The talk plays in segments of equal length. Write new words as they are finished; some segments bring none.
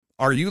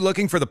Are you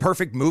looking for the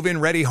perfect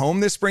move-in ready home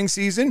this spring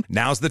season?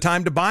 Now's the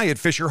time to buy at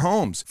Fisher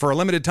Homes. For a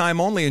limited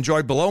time only,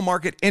 enjoy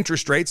below-market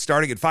interest rates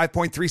starting at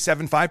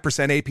 5.375%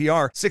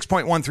 APR,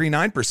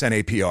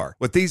 6.139% APR.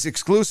 With these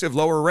exclusive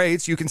lower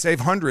rates, you can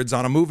save hundreds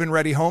on a move-in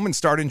ready home and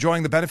start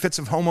enjoying the benefits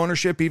of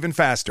homeownership even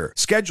faster.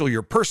 Schedule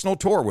your personal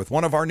tour with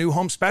one of our new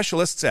home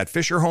specialists at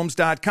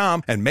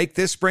FisherHomes.com and make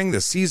this spring the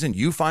season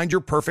you find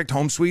your perfect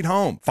home sweet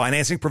home.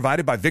 Financing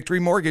provided by Victory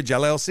Mortgage,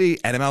 LLC,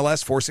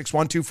 NMLS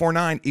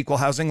 461249, Equal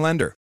Housing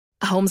Lender.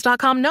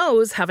 Homes.com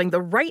knows having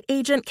the right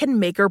agent can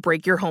make or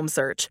break your home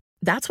search.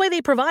 That's why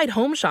they provide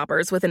home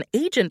shoppers with an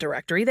agent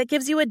directory that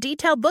gives you a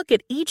detailed look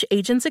at each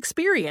agent's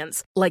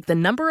experience, like the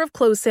number of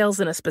closed sales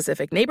in a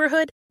specific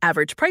neighborhood,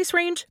 average price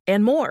range,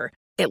 and more.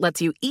 It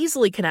lets you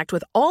easily connect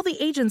with all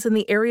the agents in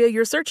the area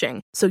you're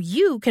searching, so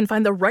you can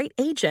find the right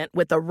agent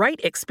with the right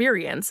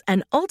experience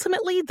and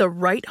ultimately the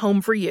right home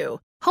for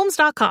you.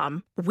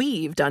 Homes.com.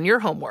 We've done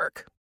your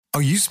homework.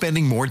 Are you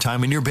spending more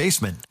time in your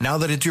basement now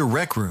that it's your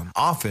rec room,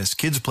 office,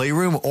 kids'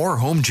 playroom, or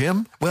home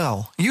gym?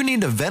 Well, you need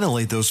to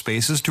ventilate those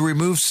spaces to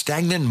remove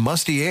stagnant,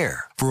 musty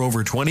air. For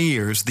over 20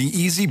 years, the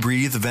Easy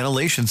Breathe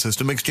ventilation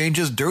system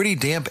exchanges dirty,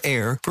 damp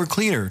air for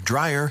cleaner,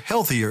 drier,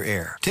 healthier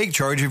air. Take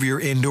charge of your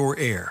indoor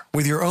air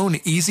with your own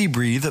Easy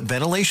Breathe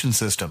ventilation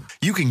system.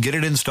 You can get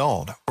it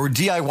installed, or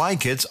DIY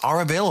kits are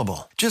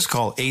available. Just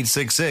call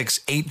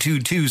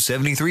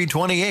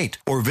 866-822-7328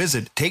 or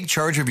visit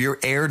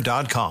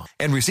takechargeofyourair.com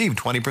and receive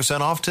 20%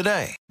 off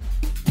today.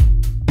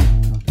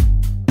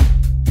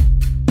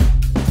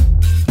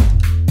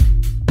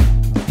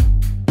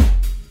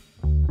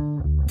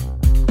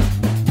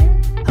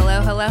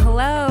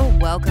 Hello.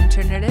 Welcome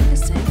to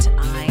Nerdificent.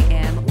 I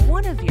am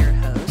one of your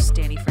hosts,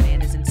 Danny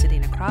Fernandez, and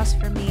sitting across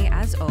from me,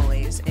 as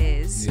always,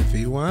 is...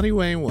 Ify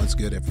Wayne. What's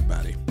good,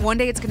 everybody? One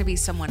day it's going to be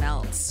someone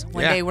else.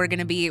 One day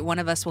one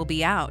of us will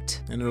be out.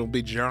 And it'll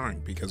be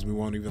jarring because we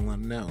won't even let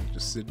them know.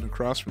 Just sitting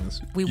across from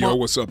us. Won't.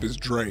 What's up? It's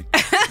Drake.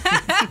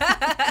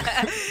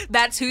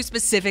 That's who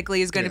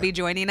specifically is going to be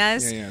joining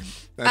us? Yeah.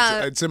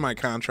 It's in my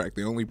contract.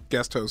 The only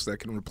guest host that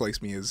can replace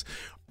me is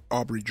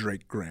Aubrey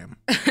Drake Graham.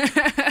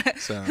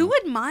 So. Who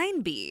would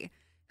mine be?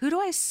 Who do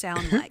I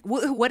sound like?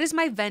 What is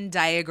my Venn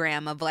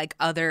diagram of like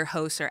other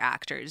hosts or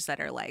actors that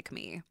are like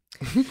me?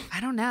 I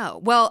don't know.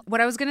 Well,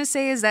 what I was going to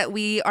say is that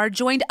we are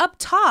joined up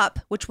top,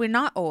 which we're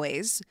not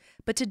always,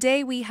 but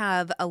today we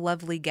have a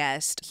lovely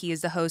guest. He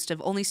is the host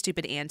of Only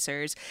Stupid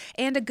Answers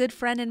and a good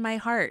friend in my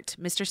heart,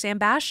 Mr. Sam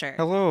Basher.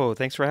 Hello.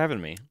 Thanks for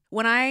having me.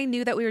 When I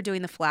knew that we were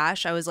doing The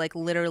Flash, I was like,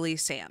 literally,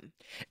 Sam.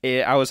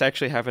 I was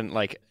actually having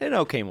like an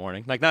okay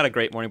morning, like not a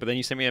great morning, but then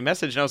you sent me a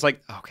message and I was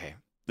like, okay,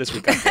 this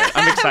week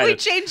I'm excited. We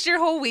changed your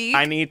whole week.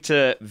 I need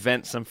to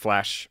vent some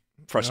Flash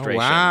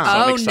frustration. Oh, wow. So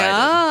I'm Oh, excited.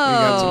 no. We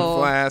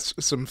got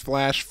some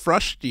flash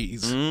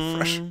frusties.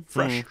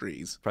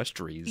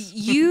 Frustries.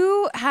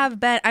 You have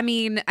been, I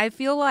mean, I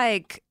feel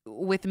like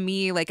with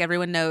me, like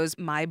everyone knows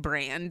my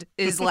brand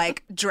is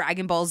like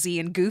Dragon Ball Z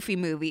and Goofy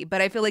movie,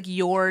 but I feel like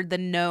you're the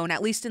known,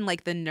 at least in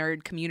like the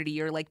nerd community,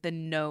 you're like the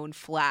known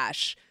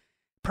Flash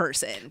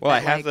person. Well, I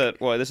have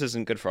this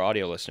isn't good for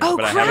audio listeners, Oh,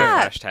 but crap. I have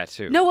a Flash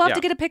tattoo. No, we'll have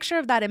to get a picture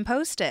of that and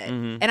post it.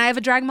 And I have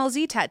a Dragon Ball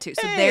Z tattoo,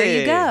 so there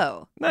you Hey.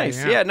 go.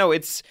 Nice. Yeah. Yeah, no,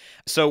 it's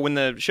so when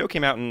the show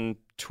came out in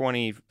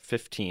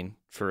 2015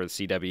 for the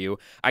CW,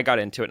 I got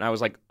into it and I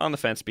was like on the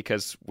fence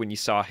because when you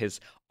saw his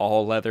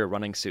all leather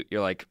running suit,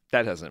 you're like,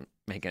 that doesn't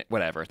make it,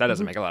 whatever. That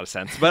doesn't make a lot of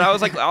sense. But I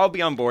was like, I'll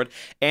be on board.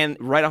 And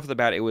right off the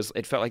bat,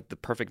 it felt like the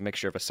perfect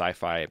mixture of a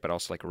sci-fi, but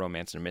also like a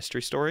romance and a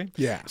mystery story.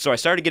 Yeah. So I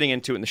started getting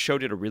into it and the show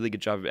did a really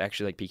good job of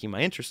actually like piquing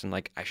my interest and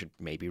like I should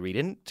maybe read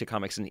into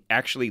comics. And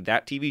actually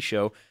that TV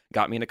show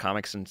got me into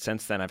comics. And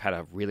since then I've had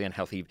a really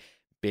unhealthy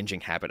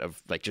binging habit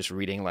of like just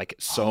reading like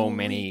so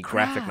many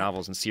graphic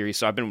novels and series.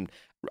 So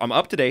I'm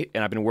up to date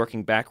and I've been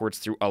working backwards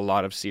through a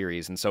lot of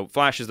series. And so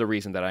Flash is the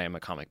reason that I am a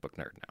comic book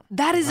nerd now.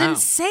 That is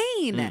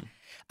insane.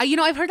 You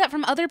know, I've heard that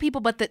from other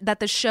people, but that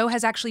the show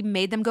has actually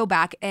made them go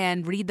back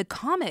and read the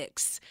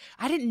comics.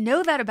 I didn't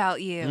know that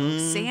about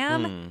you,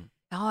 Sam.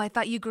 Oh, I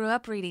thought you grew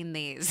up reading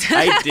these.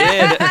 I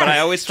did, but I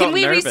always felt Can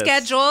we nervous.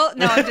 reschedule?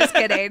 No, I'm just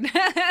kidding.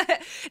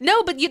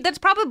 No, but that's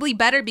probably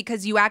better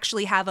because you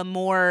actually have a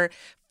more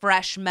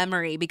fresh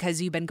memory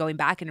because you've been going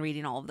back and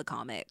reading all of the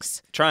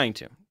comics. Trying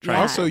to.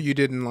 Also, you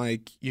didn't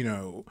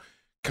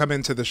come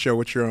into the show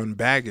with your own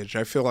baggage.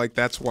 I feel like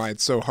that's why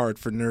it's so hard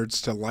for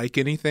nerds to like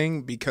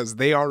anything because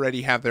they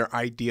already have their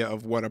idea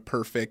of what a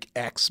perfect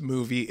X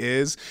movie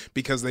is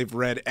because they've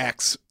read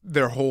X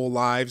their whole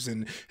lives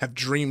and have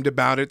dreamed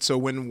about it. So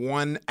when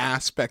one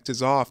aspect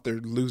is off, they're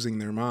losing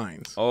their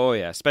minds. Oh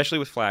yeah, especially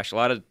with Flash. A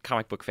lot of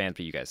comic book fans,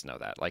 but you guys know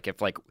that. Like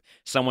if like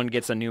someone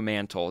gets a new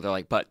mantle, they're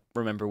like, "But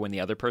remember when the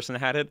other person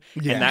had it?"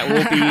 Yeah. And that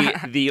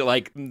will be the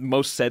like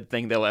most said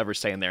thing they'll ever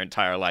say in their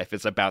entire life.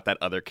 It's about that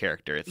other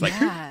character. It's like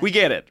we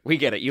get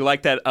it. You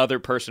like that other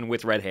person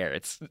with red hair.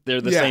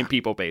 They're the same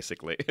people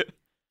basically.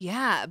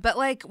 Yeah, but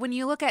like when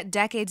you look at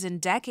decades and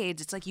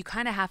decades, it's like you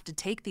kind of have to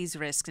take these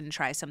risks and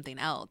try something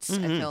else.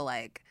 I feel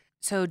like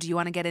So do you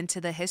want to get into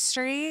the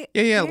history?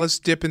 Yeah, here? let's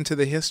dip into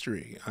the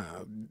history.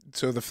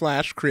 So The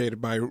Flash,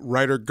 created by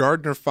writer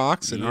Gardner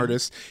Fox and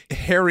artist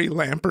Harry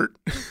Lampert,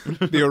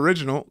 the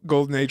original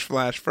Golden Age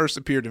Flash, first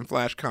appeared in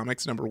Flash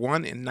Comics #1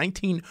 in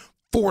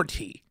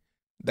 1940.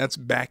 That's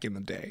back in the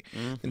day.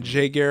 And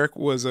Jay Garrick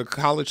was a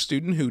college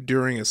student who,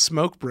 during a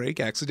smoke break,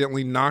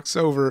 accidentally knocks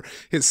over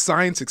his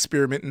science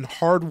experiment in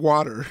hard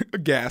water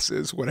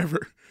gases,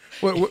 whatever.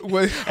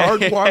 What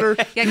hard water?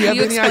 Yeah, Do you can have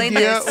you any explain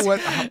idea this?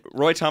 what?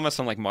 Roy Thomas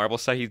on like Marvel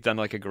side, he's done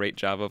like a great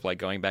job of like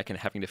going back and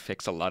having to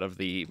fix a lot of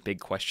the big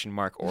question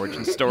mark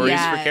origin stories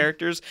Yeah. for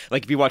characters.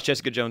 Like if you watch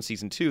Jessica Jones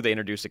season 2, they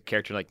introduced a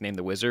character like named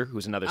the Wizard,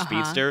 who's another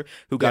speedster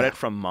who got Yeah. it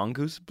from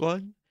mongoose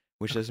blood,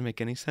 which doesn't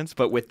make any sense.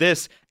 But with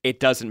this, it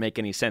doesn't make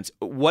any sense.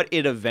 What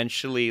it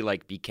eventually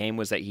like became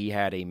was that he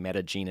had a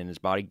meta gene in his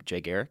body,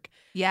 Jay Garrick,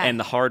 Yeah. and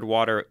the hard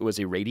water was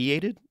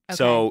irradiated,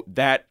 so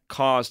that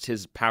caused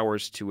his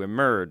powers to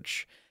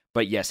emerge.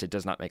 But yes, it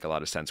does not make a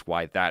lot of sense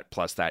why that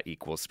plus that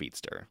equals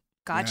speedster.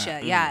 Gotcha.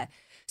 Yeah.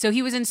 So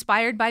he was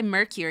inspired by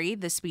Mercury,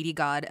 the speedy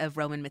god of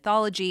Roman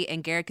mythology,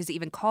 and Garrick is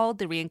even called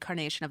the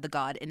reincarnation of the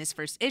god in his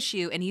first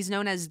issue, and he's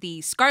known as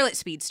the Scarlet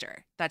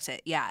Speedster. That's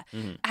it. Yeah.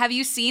 Have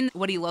you seen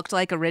what he looked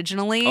like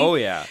originally? Oh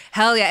yeah.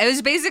 Hell yeah. It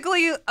was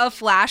basically a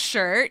Flash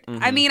shirt.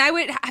 I mean,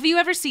 have you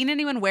ever seen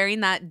anyone wearing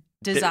that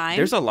design?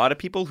 There's a lot of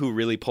people who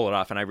really pull it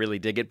off, and I really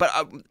dig it. But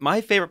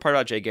my favorite part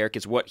about Jay Garrick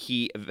is what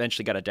he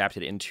eventually got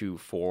adapted into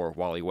for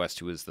Wally West,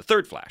 who is the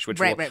third Flash, which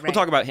we'll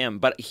talk about him.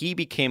 But he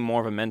became more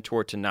of a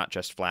mentor to not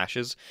just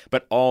Flashes,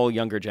 but all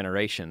younger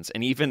generations.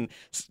 And even,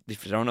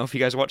 if you don't know if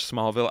you guys watched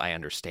Smallville, I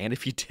understand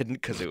if you didn't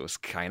because it was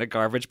kind of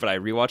garbage, but I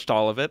rewatched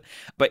all of it.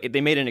 But they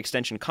made an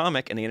extension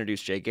comic, and they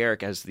introduced Jay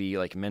Garrick as the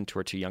like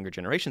mentor to younger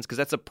generations because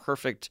that's a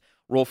perfect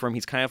role for him.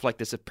 He's kind of like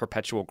this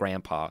perpetual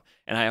grandpa,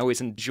 and I always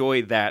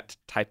enjoy that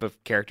type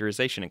of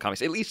characterization in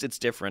comics. At least it's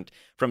different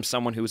from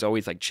someone who's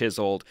always like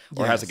chiseled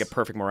or has like a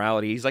perfect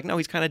morality. He's like, no,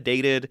 he's kind of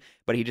dated,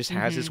 but he just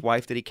has his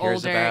wife that he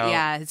cares Older, about.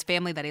 yeah, his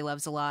family that he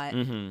loves a lot.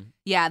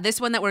 Yeah, this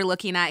one that we're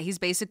looking at, he's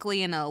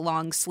basically in a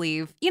long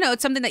sleeve. You know,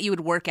 it's something that you would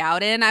work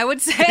out in, I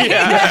would say.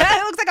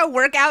 It looks like a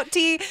workout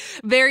tee,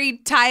 very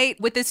tight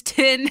with his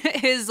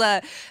his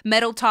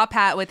metal top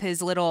hat with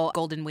his little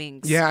golden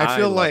wings. Yeah, I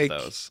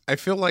love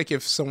feel like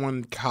if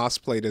someone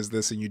cosplayed as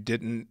this and you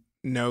didn't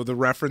know the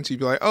reference, you'd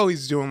be like, oh,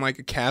 he's doing like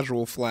a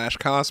casual Flash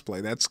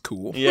cosplay. That's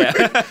cool. Yeah.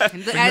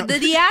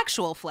 The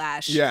actual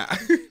Flash. Yeah.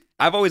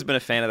 I've always been a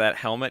fan of that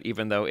helmet,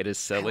 even though it is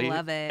silly. I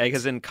love it.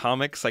 Because in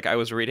comics, like I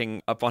was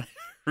reading up on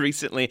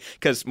recently,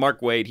 because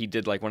Mark Waid,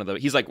 he's like one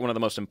of the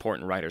most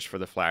important writers for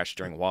the Flash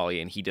during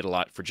Wally, and he did a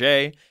lot for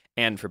Jay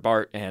and for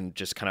Bart and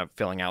just kind of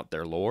filling out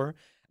their lore.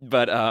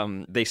 But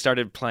they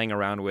started playing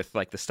around with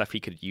like the stuff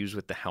he could use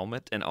with the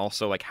helmet and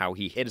also like how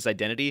he hid his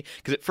identity.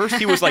 Because at first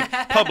he was like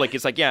public.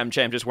 It's like, yeah, I'm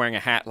Jay, I'm just wearing a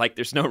hat. Like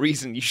there's no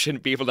reason you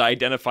shouldn't be able to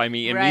identify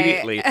me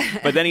immediately.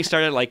 But then he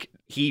started like,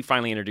 he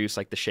finally introduced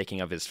like the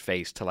shaking of his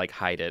face to like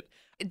hide it.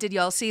 Did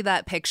y'all see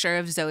that picture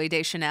of Zooey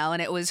Deschanel?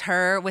 And it was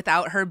her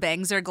without her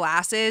bangs or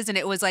glasses. And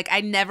it was like, I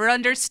never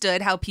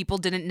understood how people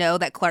didn't know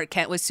that Clark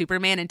Kent was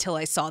Superman until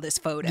I saw this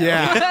photo.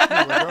 Yeah.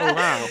 Like, oh,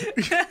 wow.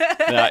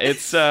 Yeah,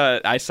 it's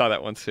I saw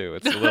that one too.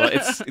 It's a little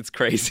it's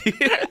crazy.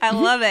 I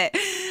love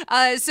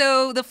it.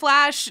 So the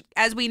Flash,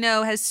 as we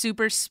know, has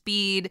super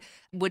speed,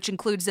 which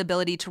includes the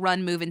ability to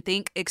run, move, and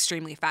think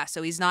extremely fast.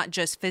 So he's not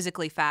just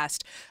physically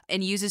fast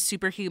and uses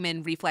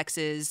superhuman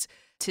reflexes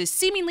to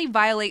seemingly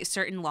violate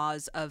certain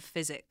laws of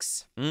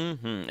physics.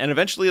 And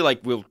eventually,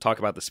 like, we'll talk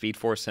about the Speed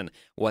Force and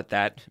what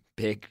that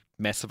big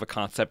mess of a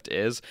concept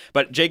is.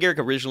 But Jay Garrick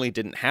originally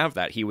didn't have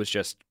that. He was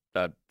just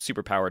a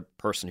superpowered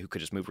person who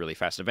could just move really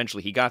fast.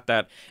 Eventually, he got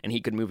that, and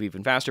he could move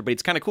even faster. But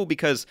it's kind of cool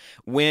because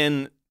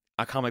when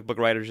a comic book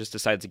writer just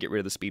decides to get rid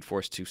of the Speed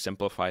Force to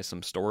simplify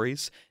some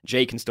stories,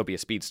 Jay can still be a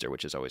speedster,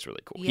 which is always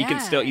really cool.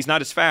 Yeah. He's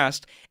not as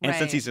fast, and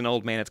since Right. he's an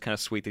old man, it's kind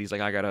of sweet that he's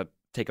like, I gotta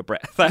take a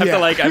breath. I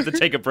have to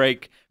take a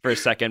break for a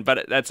second.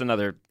 But that's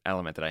another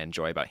element that I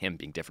enjoy about him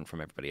being different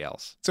from everybody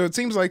else. So it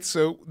seems like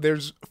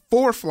there's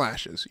 4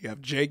 Flashes. You have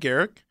Jay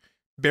Garrick,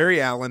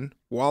 Barry Allen,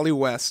 Wally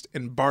West,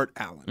 and Bart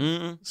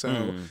Allen.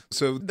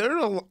 So there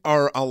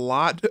are a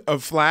lot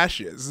of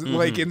Flashes.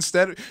 Like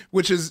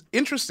which is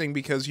interesting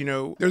because, you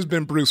know, there's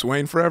been Bruce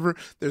Wayne forever.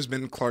 There's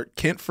been Clark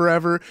Kent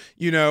forever.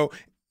 You know,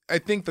 I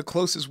think the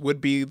closest would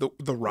be the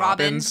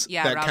Robins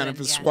that kind of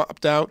is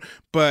swapped out.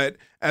 But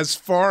as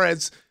far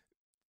as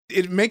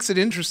it makes it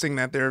interesting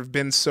that there have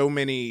been so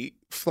many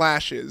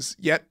Flashes,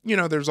 yet, you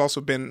know, there's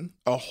also been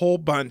a whole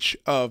bunch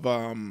of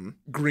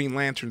Green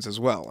Lanterns as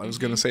well. I was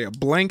going to say a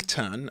blank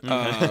ton,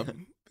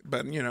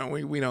 but, you know,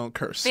 we don't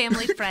curse.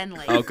 Family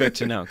friendly. Oh, good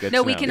to know.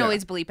 No, we can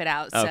always bleep it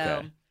out. So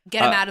Okay.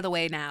 get him out of the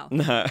way now.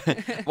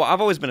 Well, I've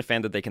always been a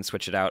fan that they can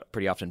switch it out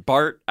pretty often.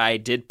 Bart, I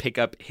did pick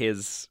up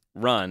his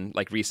run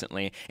like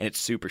recently, and it's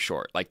super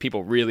short. Like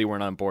people really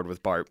weren't on board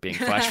with Bart being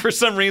Flash for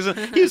some reason.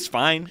 He was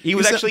fine. He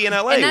was actually in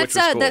LA, and which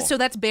was cool. So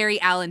that's Barry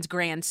Allen's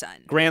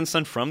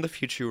grandson From the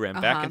future, who ran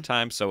back in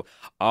time. So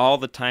all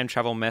the time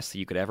travel mess that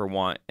you could ever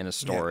want in a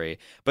story. Yeah.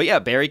 But yeah,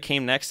 Barry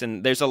came next,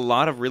 and there's a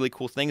lot of really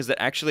cool things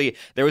that actually,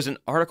 there was an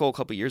article a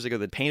couple years ago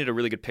that painted a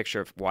really good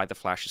picture of why the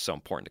Flash is so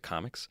important to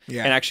comics.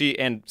 Yeah.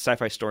 And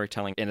sci-fi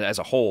storytelling as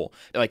a whole.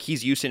 Like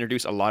he's used to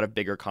introduce a lot of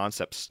bigger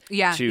concepts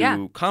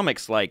to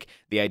comics, like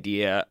the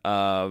idea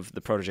of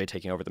the protege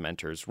taking over the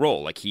mentor's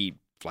role. Like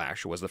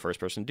Flash was the first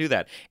person to do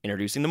that.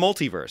 Introducing the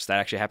multiverse. That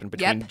actually happened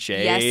between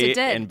Jay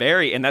and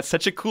Barry, and that's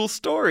such a cool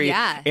story.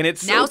 Yeah. And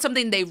it's now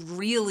something they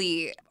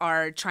really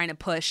are trying to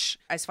push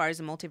as far as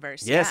the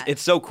multiverse. Yes,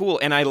 it's so cool.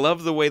 And I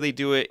love the way they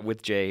do it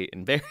with Jay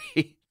and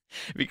Barry.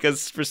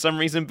 Because for some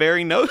reason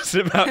Barry knows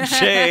about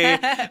Jay,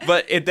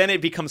 but then it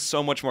becomes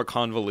so much more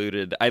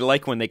convoluted. I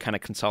like when they kind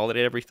of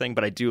consolidate everything,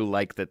 but I do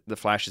like that the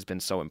Flash has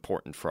been so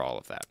important for all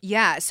of that.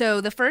 Yeah,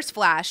 so the first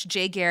Flash,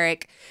 Jay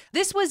Garrick,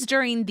 this was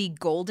during the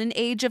golden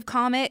age of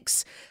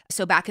comics,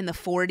 so back in the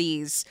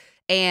 40s.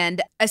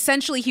 And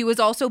essentially, he was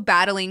also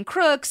battling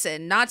crooks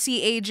and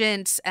Nazi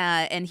agents,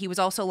 and he was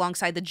also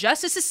alongside the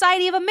Justice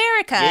Society of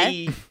America.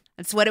 Yay.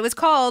 That's what it was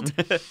called.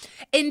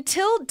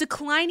 Until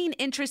declining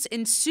interest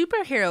in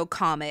superhero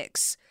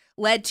comics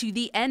led to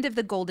the end of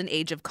the golden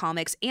age of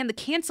comics and the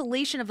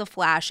cancellation of The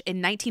Flash in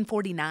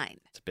 1949.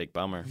 It's a big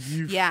bummer.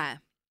 Yeah.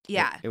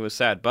 It was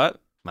sad,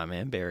 but my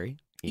man Barry.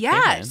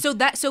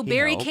 So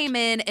Barry came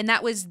in, and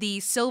that was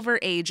the silver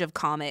age of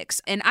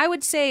comics. And I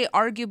would say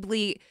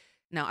arguably,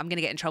 no, I'm going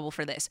to get in trouble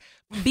for this.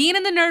 Being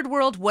in the nerd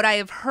world, what I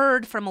have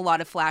heard from a lot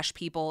of Flash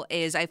people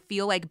is I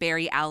feel like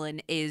Barry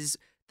Allen is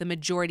the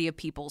majority of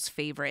people's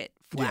favorite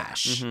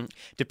Flash. Yeah. Mm-hmm.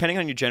 Depending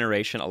on your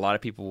generation, a lot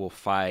of people will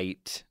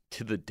fight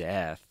to the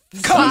death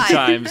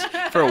sometimes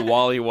for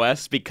Wally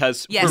West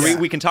because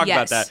we can talk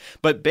about that.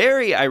 But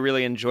Barry, I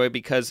really enjoy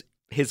because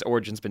his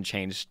origin's been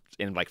changed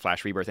in like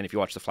Flash Rebirth, and if you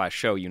watch the Flash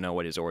show, you know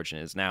what his origin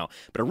is now.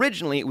 But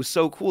originally, it was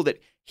so cool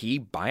that he,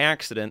 by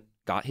accident,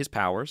 got his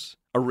powers.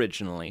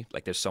 Originally,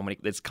 like there's so many,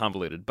 it's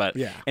convoluted, but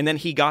and then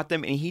he got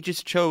them, and he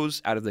just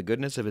chose out of the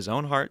goodness of his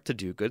own heart to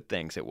do good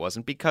things. It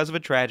wasn't because of a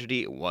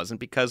tragedy, it wasn't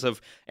because of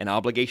an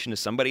obligation to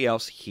somebody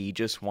else. He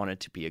just wanted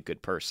to be a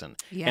good person,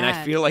 and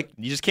I feel like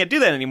you just can't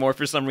do that anymore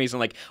for some reason.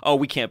 Like, oh,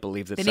 we can't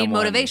believe that they need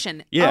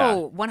motivation. Yeah.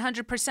 Oh,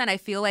 100%. I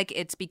feel like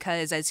it's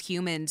because as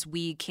humans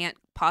we can't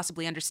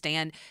possibly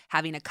understand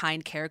having a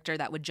kind character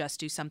that would just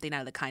do something out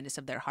of the kindness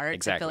of their hearts.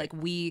 Exactly. I feel like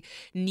we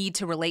need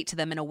to relate to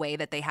them in a way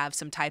that they have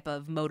some type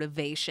of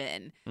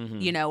motivation,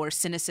 you know, or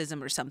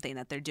cynicism or something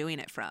that they're doing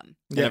it from.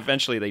 And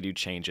eventually they do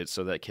change it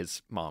so that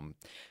his mom,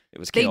 it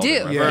was killed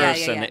in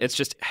reverse. And it's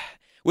just,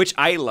 which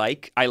I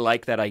like. I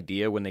like that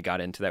idea when they got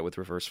into that with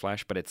Reverse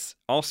Flash, but it's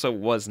also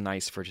was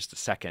nice for just a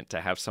second to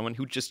have someone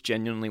who just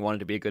genuinely wanted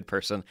to be a good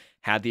person,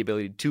 had the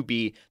ability to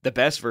be the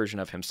best version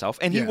of himself,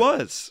 and he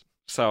was.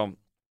 So...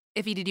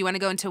 Did you want to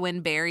go into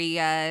when Barry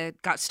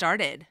got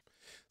started?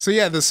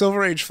 So the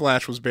Silver Age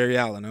Flash was Barry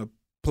Allen, a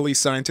police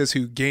scientist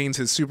who gains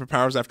his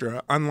superpowers after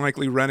an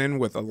unlikely run-in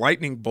with a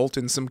lightning bolt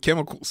and some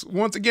chemicals.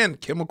 Once again,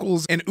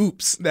 chemicals and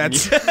oops.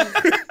 That's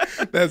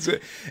that's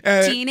it.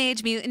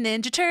 Teenage Mutant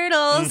Ninja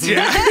Turtles.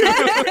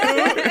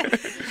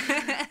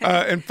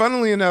 And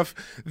funnily enough,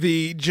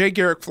 the Jay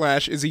Garrick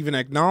Flash is even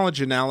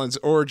acknowledged in Allen's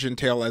origin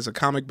tale as a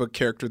comic book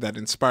character that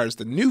inspires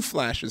the new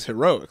Flash's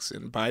heroics.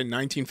 And by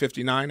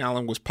 1959,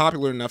 Allen was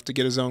popular enough to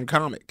get his own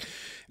comic.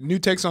 New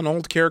takes on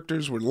old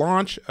characters were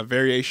launched. A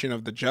variation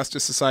of the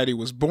Justice Society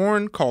was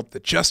born called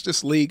the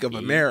Justice League of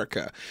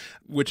America,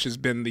 which has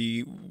been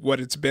what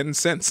it's been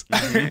since.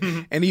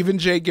 And even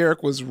Jay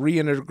Garrick was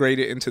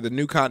reintegrated into the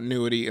new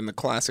continuity in the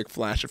classic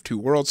Flash of Two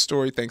Worlds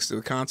story thanks to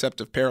the concept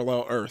of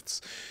parallel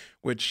Earths,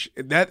 which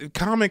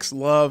comics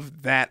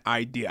love that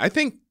idea. I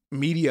think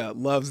media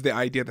loves the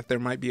idea that there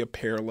might be a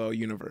parallel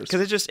universe.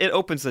 Because it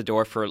opens the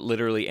door for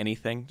literally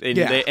anything. And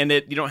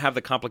you don't have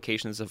the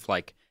complications of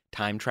like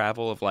time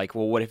travel of like,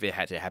 well, what if it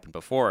had to happen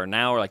before or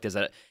now? Or like, does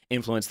that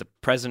influence the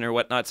present or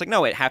whatnot? It's like,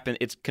 no, it happened.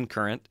 It's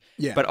concurrent.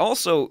 Yeah. But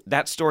also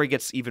that story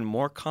gets even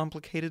more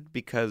complicated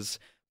because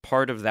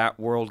part of that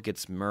world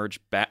gets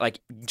merged back.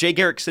 Like Jay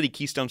Garrick City,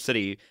 Keystone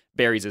City,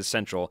 Barry's is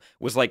central,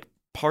 was like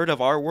part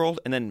of our world,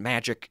 and then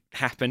magic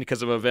happened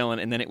because of a villain,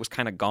 and then it was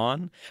kind of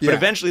gone. But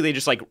eventually they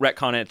just like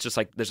retcon it. It's just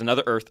like there's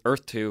another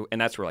Earth 2,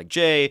 and that's where like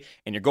Jay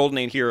and your Golden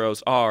Age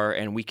heroes are,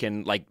 and we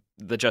can like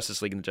the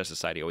Justice League and the Justice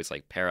Society always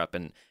like pair up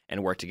and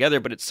work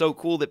together. But it's so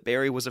cool that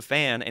Barry was a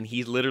fan, and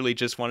he literally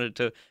just wanted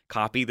to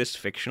copy this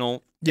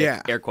fictional,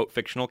 air quote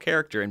fictional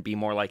character and be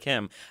more like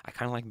him. I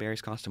kind of like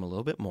Barry's costume a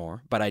little bit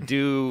more, but I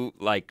do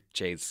like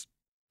Jay's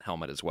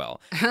helmet as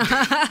well. But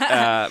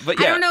I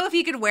don't know if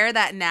he could wear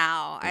that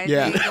now. I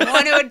think the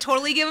one who would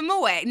totally give him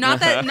away. Not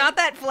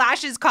that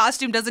Flash's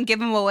costume doesn't give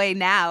him away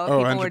now if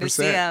people 100%. Were to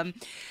see him.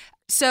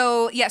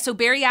 So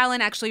Barry Allen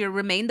actually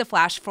remained the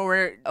Flash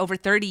for over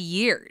 30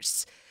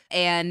 years.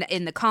 and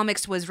in the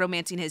comics was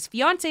romancing his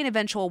fiancée and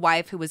eventual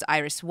wife, who was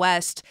Iris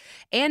West,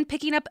 and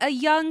picking up a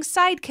young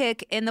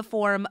sidekick in the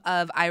form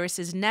of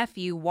Iris's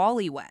nephew,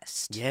 Wally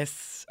West.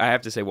 Yes. I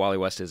have to say Wally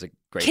West is a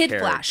great Kid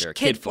character. Flash.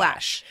 Kid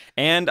Flash.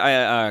 And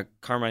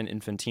Carmine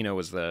Infantino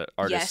was the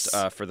artist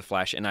for the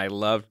Flash, and I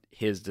loved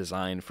his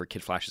design for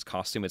Kid Flash's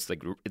costume.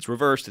 It's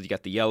reversed. You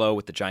got the yellow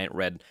with the giant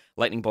red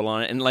lightning bolt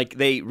on it, and like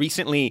they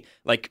recently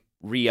like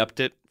re-upped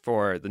it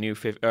for the new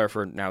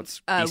for now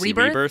it's DC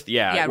Rebirth.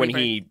 Yeah, when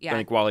Rebirth.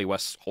 Like Wally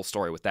West's whole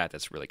story with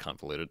that's really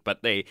convoluted.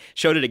 But they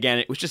showed it again.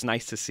 It was just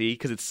nice to see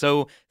because it's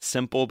so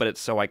simple, but it's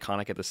so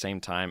iconic at the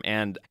same time.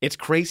 And it's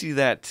crazy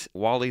that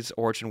Wally's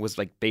origin was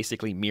like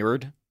basically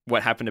mirrored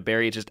what happened to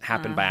Barry. It just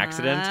happened by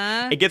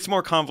accident. It gets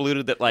more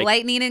convoluted that like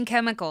lightning and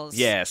chemicals.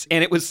 Yes,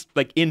 and it was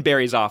like in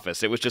Barry's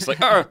office. It was just like,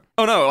 oh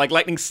no, like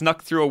lightning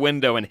snuck through a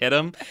window and hit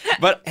him.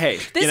 But hey,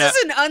 this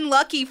is an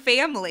unlucky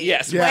family.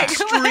 Yes, yeah.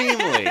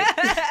 Extremely.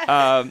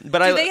 But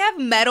do they have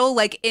metal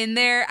like in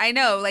there? I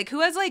know, like who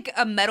has like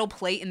a metal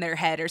plate in their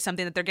head or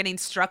something that they're getting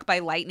struck by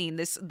lightning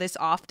this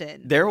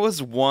often? There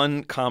was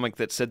one comic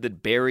that said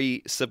that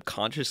Barry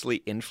subconsciously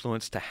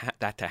influenced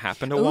that to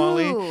happen to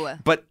Wally,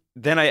 but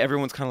then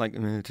everyone's kind of like,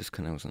 it just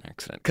kind of was an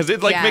accident. Because it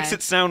makes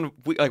it sound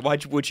like, why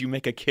would you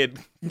make a kid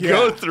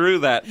go through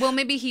that? Well,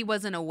 maybe he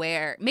wasn't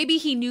aware. Maybe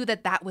he knew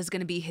that was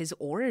going to be his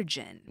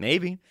origin.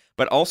 Maybe.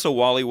 But also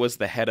Wally was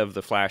the head of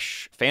the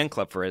Flash fan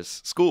club for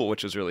his school,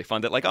 which was really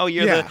fun. That like,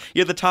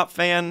 you're the top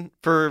fan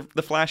for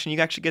the Flash, and you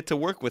actually get to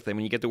work with him,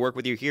 and you get to work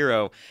with your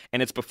hero.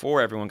 And it's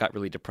before everyone got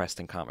really depressed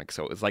in comics.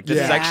 So it was like,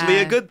 this is actually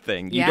a good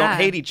thing. You don't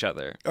hate each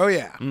other. Oh,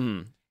 yeah.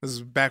 Mm-hmm. This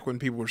is back when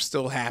people were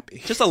still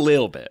happy. Just a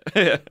little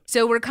bit.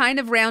 So we're kind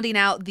of rounding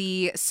out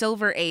the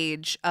Silver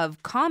Age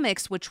of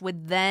comics, which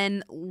would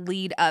then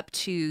lead up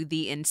to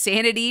the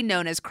insanity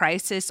known as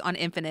Crisis on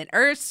Infinite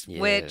Earths,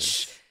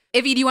 which...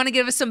 Ify, do you want to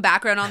give us some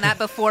background on that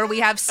before we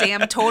have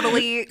Sam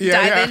totally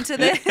dive into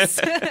this?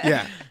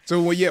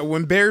 So,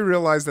 when Barry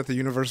realized that the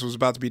universe was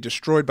about to be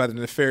destroyed by the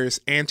nefarious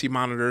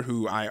Anti-Monitor,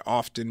 who I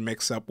often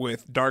mix up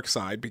with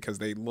Darkseid because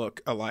they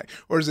look alike.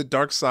 Or is it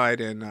Darkseid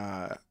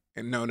and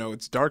no,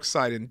 it's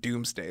Darkseid and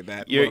Doomsday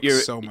that look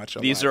so much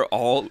alike. These are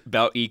all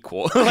about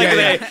equal.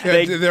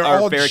 They're are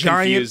all very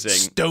giant, confusing.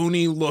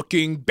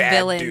 stony-looking bad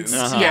villains.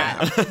 dudes.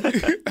 Yeah.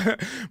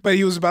 But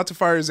he was about to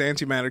fire his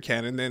antimatter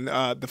cannon, and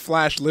then the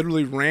Flash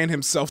literally ran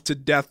himself to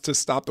death to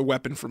stop the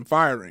weapon from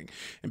firing.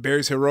 And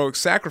Barry's heroic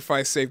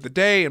sacrifice saved the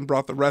day and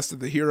brought the rest of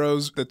the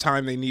heroes the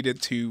time they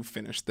needed to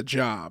finish the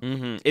job.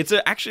 Mm-hmm. It's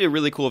actually a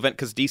really cool event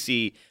because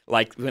DC,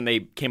 like when they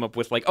came up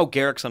with like,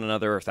 Garrick's on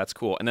another Earth, that's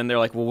cool. And then they're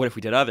like, well, what if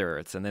we did other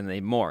Earths? And then they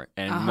more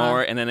and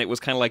more. And then it was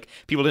kind of like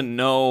people didn't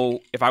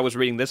know if I was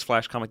reading this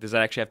Flash comic, does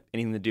that actually have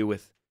anything to do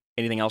with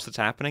anything else that's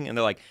happening? And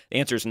they're like, the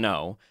answer is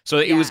no. So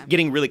it was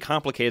getting really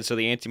complicated. So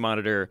the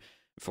Anti-Monitor,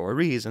 for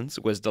reasons,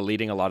 was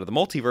deleting a lot of the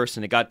multiverse,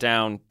 and it got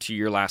down to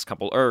your last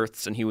couple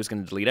Earths, and he was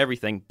going to delete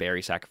everything.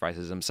 Barry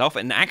sacrifices himself,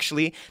 and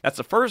actually, that's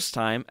the first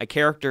time a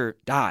character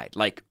died.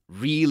 Like,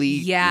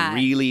 really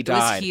died. It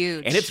was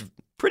huge. And it's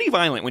pretty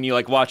violent when you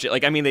like watch it.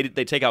 Like, I mean,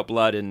 they take out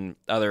blood and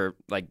other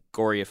like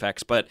gory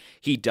effects, but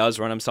he does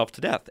run himself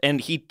to death, and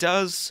he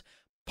does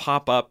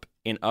pop up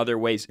in other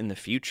ways in the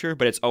future,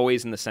 but it's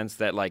always in the sense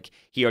that like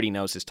he already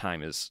knows his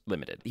time is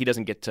limited. He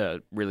doesn't get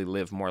to really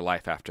live more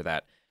life after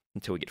that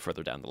until we get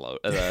further down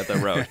the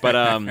road.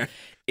 But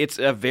it's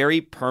a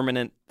very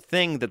permanent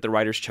thing that the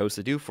writers chose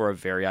to do for a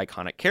very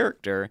iconic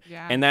character,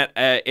 and that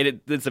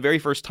it's the very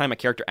first time a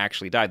character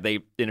actually died. They,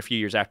 in a few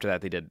years after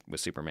that, they did with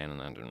Superman, and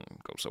that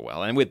didn't go so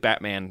well, and with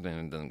Batman,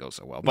 it didn't go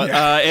so well. But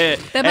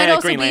that might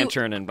also Green be,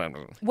 Lantern and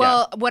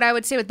what I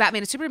would say with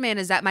Batman and Superman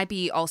is that might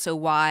be also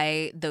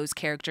why those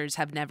characters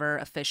have never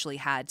officially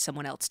had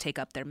someone else take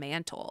up their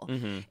mantle,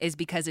 is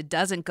because it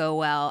doesn't go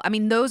well. I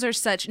mean, those are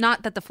such,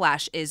 not that the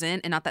Flash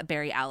isn't, and not that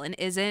Barry Allen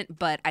isn't,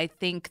 but I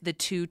think the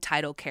two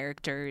title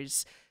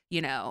characters,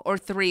 or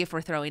three if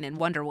we're throwing in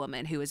Wonder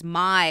Woman, who is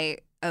my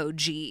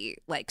OG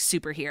like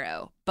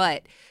superhero.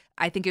 But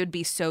I think it would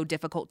be so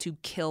difficult to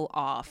kill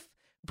off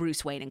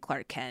Bruce Wayne and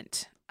Clark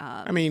Kent.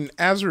 I mean,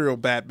 Azrael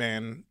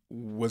Batman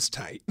was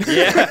tight.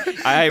 Yeah,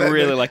 I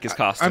really like his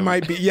costume. I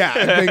might be.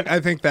 Yeah, I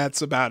think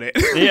that's about it.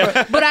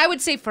 Yeah, but I would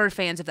say for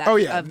fans of that,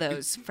 of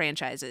those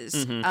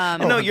franchises.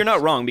 No, you're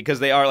not wrong, because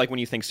they are like, when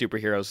you think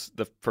superheroes,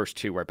 the first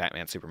two were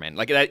Batman, Superman.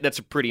 Like that's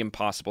pretty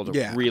impossible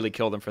to really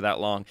kill them for that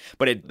long.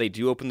 But they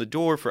do open the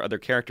door for other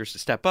characters to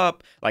step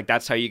up. Like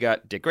that's how you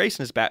got Dick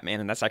Grayson as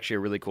Batman, and that's actually a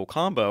really cool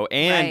combo.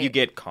 And you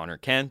get Connor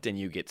Kent, and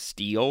you get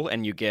Steel,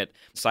 and you get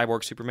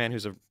Cyborg Superman,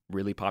 who's a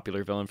really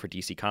popular villain for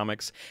DC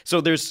Comics. So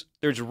there's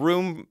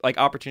room, like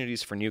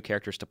opportunities for new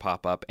characters to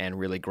pop up and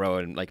really grow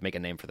and like make a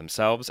name for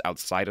themselves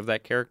outside of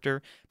that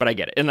character. But I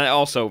get it. And then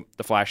also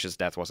the Flash's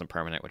death wasn't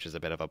permanent, which is a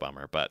bit of a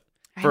bummer. But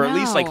for at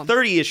least like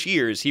 30-ish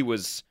years, he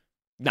was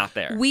not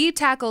there. We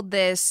tackled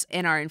this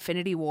in our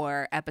Infinity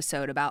War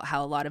episode about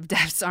how a lot of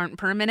deaths aren't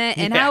permanent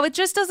and how it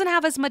just doesn't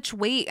have as much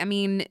weight. I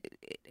mean,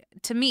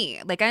 to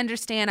me, like I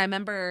understand, I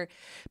remember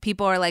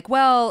people are like,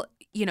 well,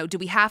 do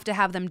we have to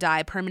have them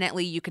die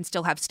permanently? You can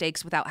still have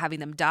stakes without having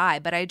them die.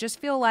 But I just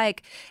feel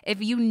like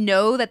if you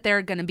know that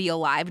they're going to be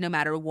alive no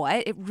matter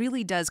what, it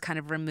really does kind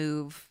of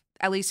remove,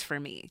 at least for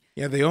me.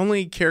 Yeah, the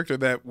only character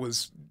that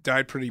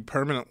died pretty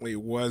permanently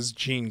was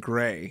Jean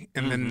Grey.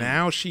 And then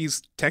now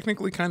she's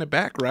technically kind of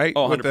back, right?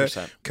 Oh,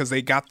 100%. Because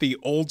they got the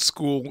old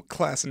school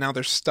class and now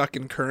they're stuck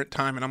in current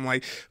time. And I'm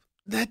like,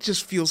 that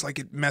just feels like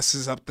it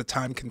messes up the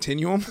time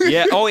continuum.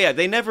 Yeah. Oh, yeah.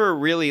 They never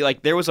really,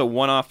 like, there was a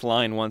one-off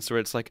line once where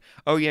it's like,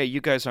 oh, yeah,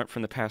 you guys aren't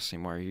from the past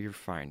anymore. You're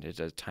fine.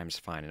 Time's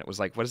fine. And it was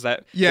like, what is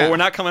that? Yeah. Well, we're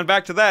not coming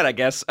back to that, I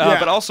guess. Yeah.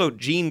 But also,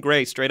 Jean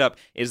Grey, straight up,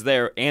 is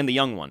there, and the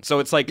young one. So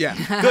it's like,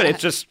 good.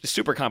 It's just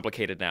super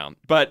complicated now.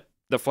 But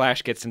the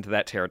Flash gets into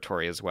that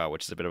territory as well,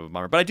 which is a bit of a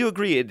bummer. But I do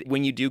agree,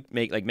 when you do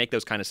make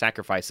those kind of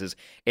sacrifices,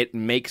 it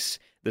makes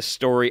the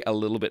story a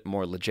little bit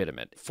more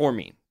legitimate for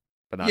me,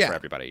 but not for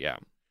everybody. Yeah.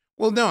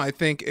 Well, no, I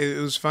think it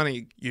was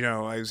funny.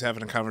 I was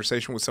having a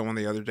conversation with someone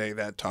the other day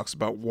that talks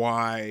about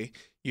why,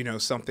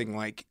 something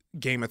like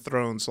Game of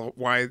Thrones,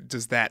 why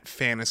does that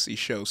fantasy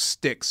show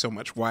stick so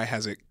much? Why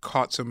has it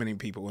caught so many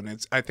people?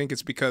 And I think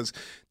it's because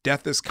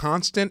death is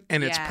constant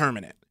and it's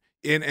permanent.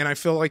 And I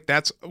feel like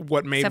that's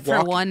what made Except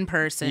for one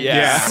person.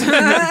 Yeah.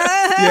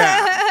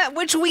 Yeah.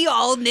 Which we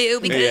all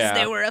knew because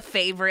they were a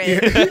favorite.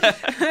 Yeah.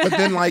 But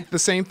then, the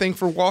same thing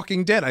for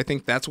Walking Dead. I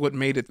think that's what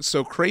made it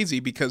so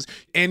crazy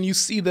and you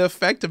see the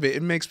effect of it.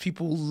 It makes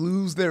people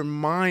lose their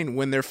mind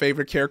when their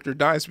favorite character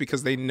dies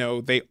because they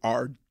know they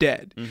are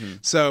dead. Mm-hmm.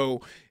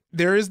 So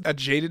there is a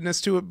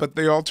jadedness to it, but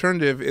the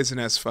alternative isn't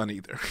as fun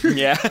either.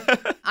 Yeah.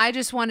 I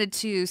just wanted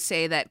to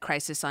say that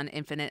Crisis on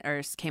Infinite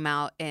Earths came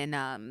out in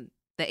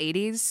the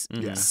 80s.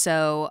 Yeah.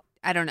 So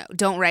I don't know.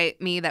 Don't write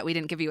me that we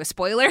didn't give you a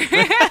spoiler.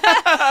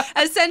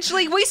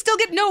 Essentially, we still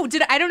get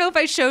I don't know if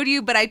I showed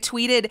you, but I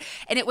tweeted,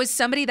 and it was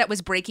somebody that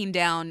was breaking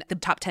down the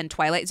top 10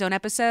 Twilight Zone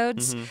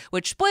episodes,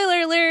 which,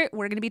 spoiler alert,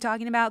 we're going to be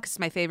talking about because it's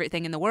my favorite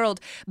thing in the world.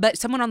 But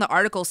someone on the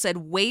article said,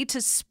 way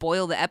to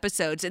spoil the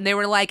episodes. And they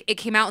were like, it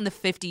came out in the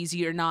 50s.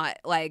 You're not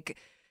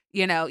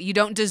you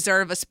don't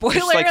deserve a spoiler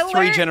alert. It's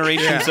 3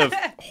 generations of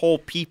whole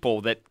people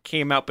that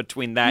came out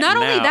between that Not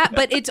and only now. that,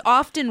 but it's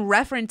often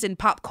referenced in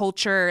pop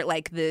culture,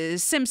 like The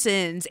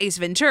Simpsons, Ace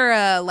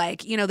Ventura.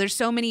 There's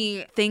so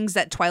many things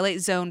that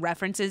Twilight Zone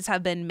references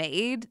have been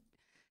made.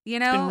 It's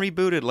been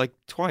rebooted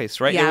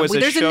twice, right? Yeah,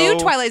 there's a new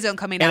Twilight Zone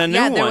coming out.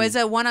 Yeah, there was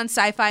a one on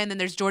Sci-Fi, and then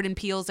there's Jordan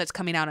Peele's that's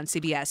coming out on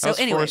CBS. So,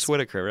 anyways, Forrest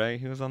Whitaker, right?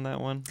 He was on that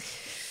one.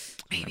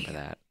 Maybe.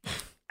 Remember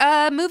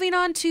that. Moving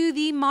on to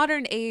the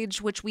modern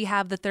age, which we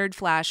have the third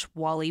Flash,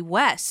 Wally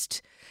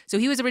West. So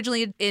he was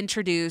originally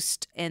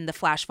introduced in the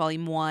Flash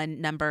Volume 1,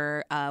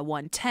 number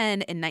 110 in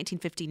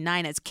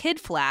 1959 as Kid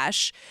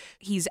Flash.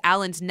 He's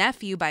Alan's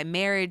nephew by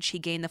marriage. He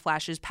gained the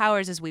Flash's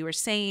powers, as we were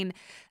saying,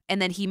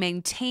 and then he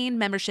maintained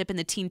membership in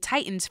the Teen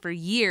Titans for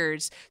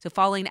years. So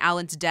following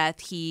Alan's death,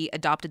 he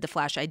adopted the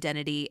Flash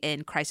identity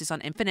in Crisis on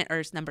Infinite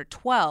Earths, number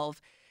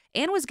 12,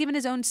 and was given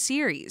his own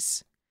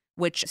series,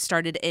 which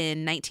started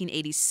in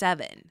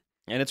 1987.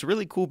 And it's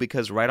really cool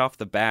because right off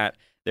the bat,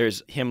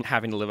 there's him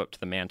having to live up to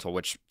the mantle,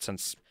 which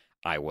since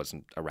I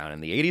wasn't around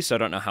in the 80s, so I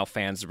don't know how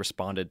fans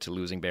responded to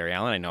losing Barry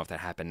Allen. I know if that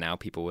happened now,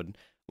 people would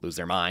lose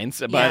their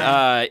minds.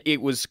 But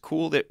it was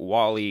cool that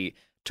Wally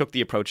took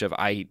the approach of,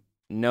 I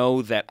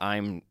know that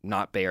I'm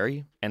not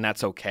Barry, and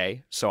that's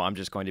okay, so I'm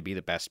just going to be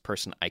the best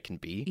person I can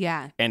be.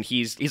 Yeah. And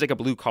he's like a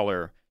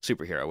blue-collar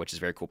superhero, which is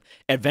very cool.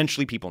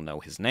 Eventually, people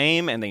know his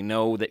name, and they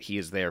know that he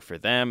is there for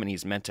them, and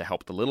he's meant to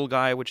help the little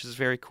guy, which is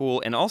very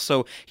cool. And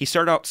also, he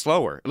started out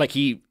slower.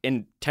 He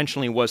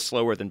intentionally was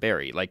slower than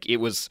Barry. It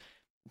was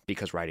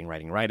because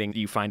writing,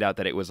 you find out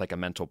that it was like a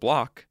mental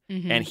block,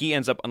 and he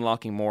ends up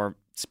unlocking more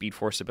Speed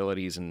Force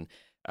abilities and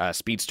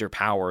speedster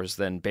powers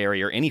than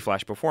Barry or any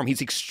Flash before him.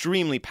 He's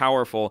extremely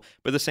powerful,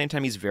 but at the same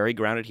time, he's very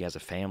grounded. He has a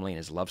family, and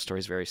his love story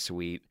is very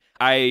sweet.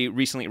 I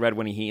recently read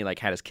when he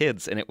had his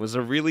kids, and it was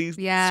a really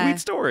sweet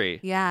story.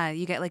 Yeah,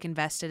 you get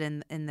invested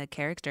in the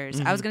characters.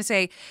 I was going to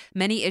say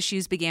many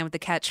issues began with the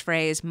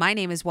catchphrase, "My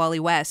name is Wally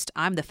West.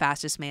 I'm the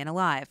fastest man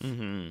alive."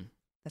 Mm-hmm.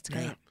 That's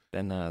great. Yeah.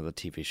 Then the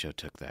TV show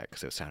took that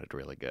because it sounded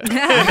really good.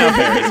 Now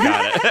Barry's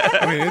got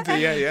it. I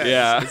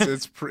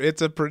mean,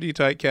 it's a pretty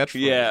tight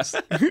catchphrase. Yeah.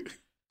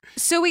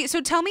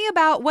 So tell me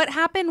about what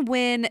happened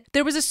when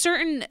there was a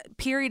certain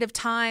period of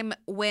time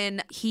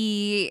when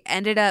he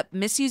ended up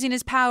misusing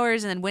his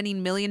powers and then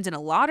winning millions in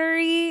a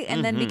lottery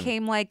and then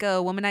became a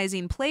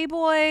womanizing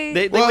playboy.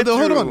 They went through,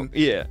 hold on.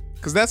 Yeah.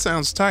 Because that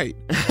sounds tight.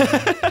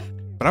 But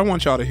I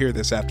want y'all to hear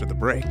this after the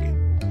break.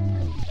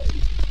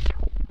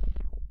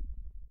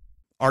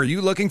 Are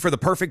you looking for the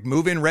perfect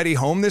move-in ready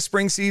home this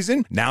spring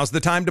season? Now's the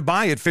time to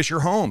buy at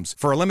Fisher Homes.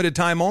 For a limited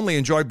time only,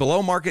 enjoy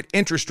below-market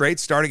interest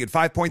rates starting at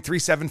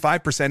 5.375%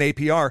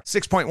 APR,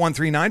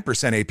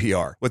 6.139%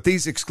 APR. With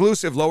these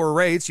exclusive lower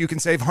rates, you can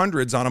save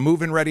hundreds on a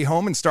move-in ready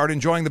home and start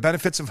enjoying the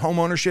benefits of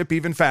homeownership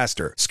even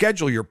faster.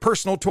 Schedule your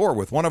personal tour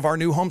with one of our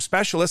new home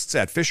specialists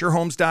at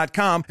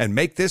FisherHomes.com and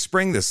make this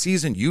spring the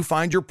season you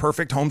find your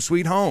perfect home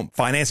sweet home.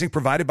 Financing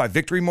provided by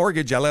Victory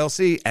Mortgage,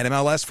 LLC,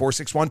 NMLS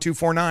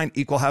 461249,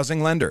 Equal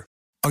Housing Lender.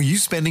 Are you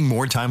spending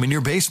more time in your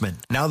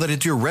basement now that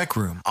it's your rec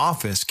room,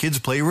 office, kids'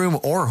 playroom,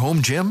 or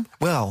home gym?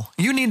 Well,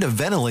 you need to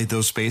ventilate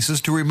those spaces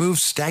to remove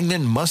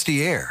stagnant,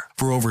 musty air.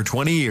 For over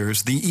 20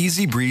 years, the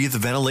Easy Breathe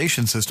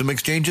ventilation system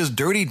exchanges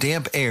dirty,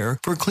 damp air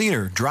for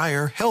cleaner,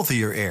 drier,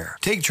 healthier air.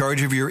 Take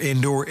charge of your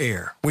indoor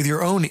air with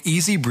your own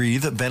Easy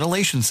Breathe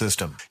ventilation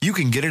system. You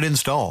can get it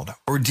installed,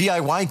 or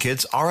DIY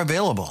kits are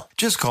available.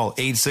 Just call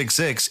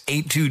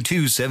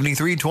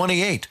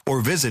 866-822-7328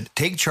 or visit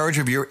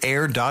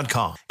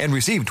takechargeofyourair.com and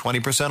receive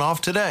 20%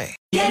 off today.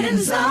 Get in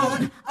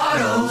zone,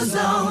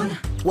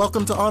 AutoZone.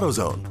 Welcome to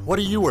AutoZone. What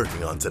are you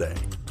working on today?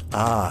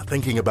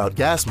 Thinking about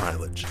gas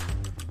mileage.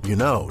 You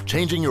know,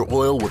 changing your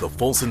oil with a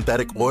full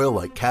synthetic oil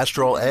like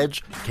Castrol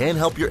Edge can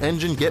help your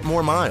engine get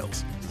more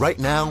miles. Right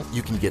now,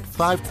 you can get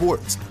 5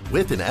 quarts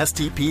with an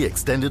STP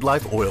Extended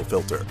Life Oil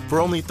Filter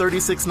for only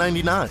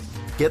 $36.99.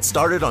 Get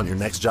started on your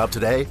next job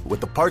today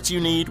with the parts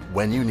you need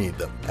when you need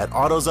them at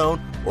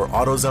AutoZone or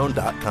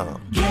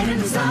AutoZone.com. Get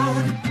in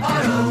zone,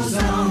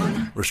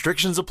 AutoZone.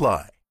 Restrictions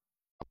apply.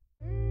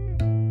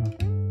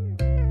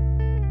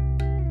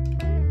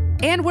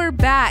 And we're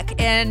back.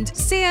 And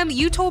Sam,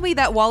 you told me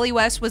that Wally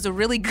West was a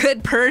really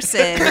good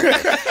person.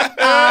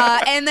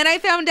 And then I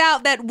found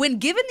out that when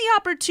given the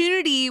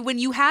opportunity, when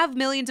you have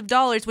millions of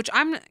dollars, which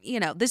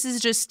this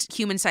is just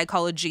human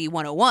psychology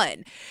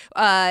 101,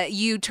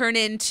 you turn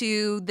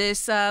into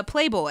this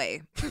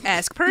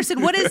Playboy-esque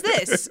person. What is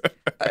this?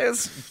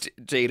 It's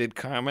dated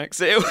comics.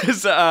 It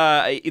was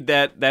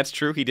that's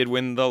true. He did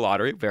win the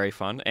lottery. Very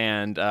fun.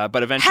 And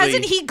but eventually,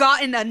 hasn't he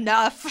gotten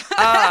enough?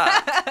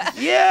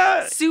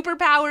 Yeah.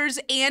 Superpowers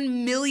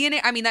and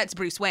millionaire. I mean, that's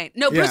Bruce Wayne.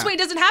 No, Bruce Wayne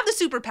doesn't have the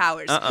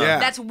superpowers. Yeah.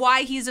 That's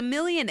why he's a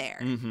millionaire.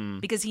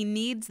 Because he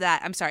needs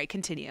that. I'm sorry,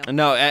 continue.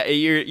 No,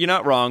 you're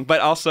not wrong.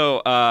 But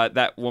also,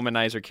 that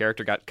womanizer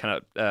character got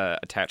kind of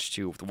attached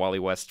to Wally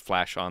West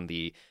Flash on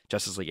the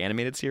Justice League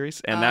animated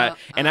series, and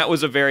that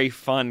was a very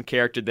fun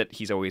character that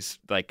he's always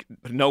like,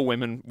 no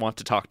women want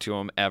to talk to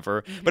him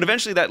ever. But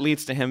eventually that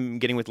leads to him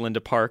getting with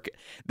Linda Park.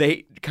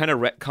 They kind of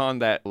retcon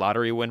that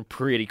lottery win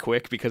pretty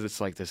quick because it's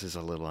like, this is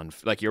a little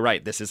like, you're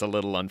right, this is a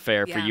little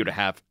unfair for you to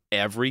have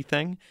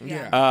everything.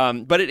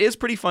 But it is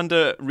pretty fun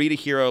to read a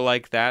hero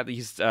like that.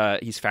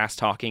 He's fast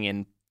talking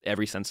in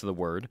every sense of the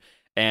word.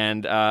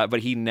 And but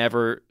he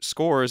never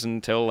scores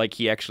until like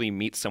he actually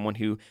meets someone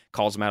who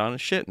calls him out on his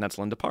shit, and that's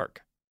Linda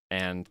Park.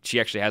 And she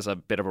actually has a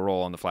bit of a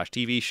role on the Flash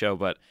TV show,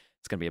 but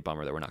it's going to be a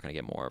bummer that we're not going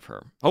to get more of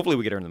her. Hopefully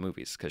we get her in the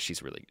movies because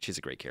she's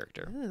a great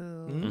character.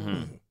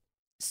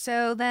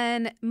 So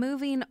then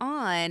moving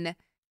on,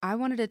 I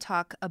wanted to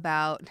talk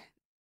about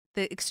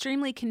the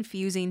extremely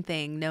confusing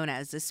thing known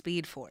as the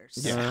Speed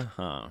Force.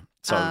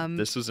 So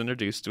this was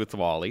introduced with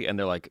Wally, and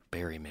they're like,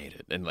 Barry made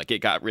it. And like it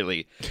got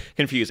really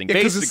confusing.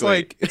 Because it's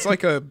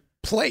like a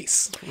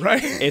place,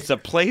 right? It's a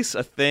place,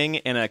 a thing,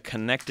 and a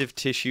connective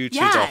tissue to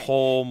the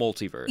whole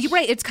multiverse. You're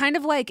right. It's kind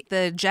of like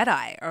the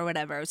Jedi or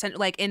whatever,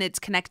 like in its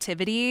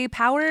connectivity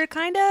power,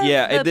 kind of.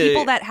 Yeah, the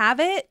people that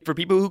have it. For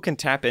people who can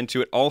tap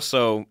into it,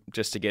 also,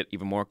 just to get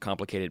even more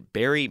complicated,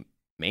 Barry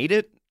made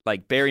it.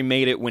 Like Barry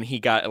made it when he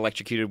got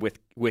electrocuted with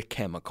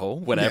chemical,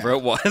 whatever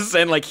it was,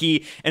 and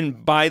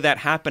by that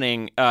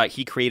happening,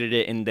 he created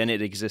it, and then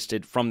it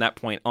existed from that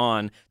point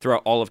on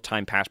throughout all of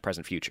time, past,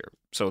 present, future.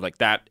 So like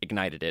that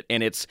ignited it,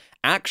 and it's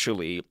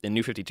actually in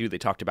New 52 they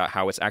talked about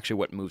how it's actually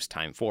what moves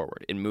time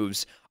forward. It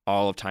moves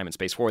all of time and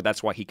space forward.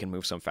 That's why he can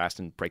move so fast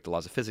and break the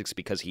laws of physics,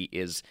 because he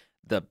is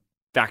the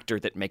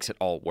factor that makes it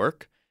all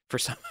work. For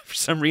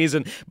some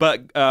reason.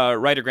 But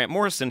writer Grant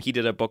Morrison, he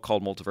did a book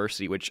called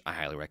Multiversity, which I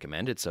highly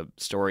recommend. It's a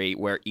story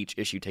where each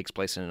issue takes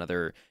place in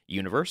another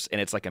universe, and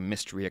it's like a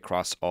mystery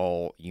across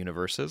all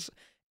universes.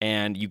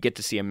 And you get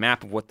to see a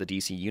map of what the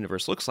DC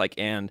universe looks like,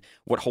 and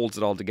what holds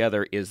it all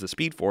together is the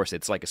Speed Force.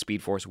 It's like a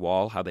Speed Force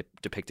wall, how they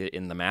depict it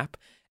in the map.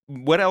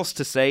 What else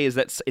to say is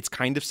that it's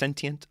kind of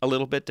sentient a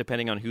little bit,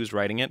 depending on who's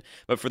writing it.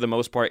 But for the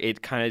most part,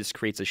 it kind of just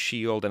creates a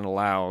shield and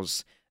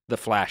allows the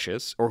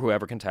Flashes, or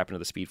whoever can tap into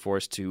the Speed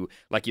Force, to,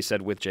 like you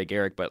said with Jay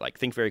Garrick, but like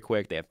think very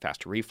quick. They have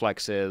faster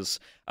reflexes.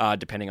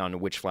 Depending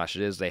on which Flash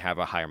it is, they have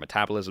a higher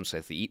metabolism, so they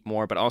have to eat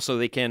more, but also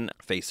they can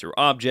phase through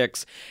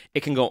objects.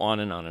 It can go on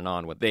and on and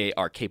on, what they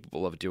are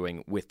capable of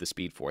doing with the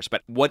Speed Force.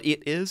 But what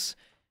it is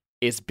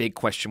big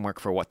question mark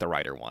for what the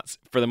writer wants.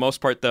 For the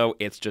most part, though,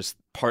 it's just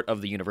part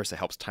of the universe that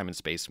helps time and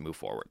space move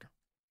forward.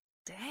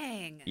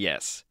 Dang.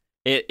 Yes.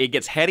 It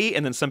gets heady,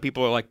 and then some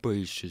people are like, but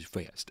it's just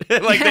fast.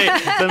 Like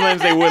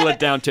sometimes they whittle it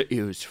down to,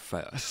 it was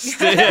fast.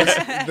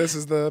 This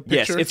is the picture?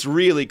 Yes, it's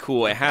really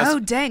cool. It has. Oh,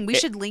 dang. We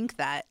should link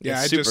that. Yeah,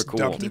 it's I super just cool.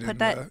 dumped Can it you put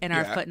that in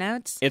our yeah.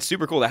 footnotes? It's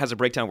super cool. That has a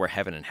breakdown where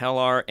heaven and hell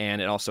are,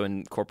 and it also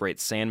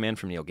incorporates Sandman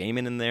from Neil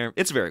Gaiman in there.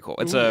 It's very cool.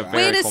 It's a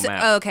very cool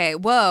map. Okay,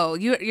 whoa.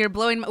 You're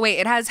blowing. Wait,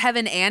 it has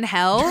heaven and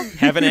hell?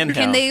 Heaven and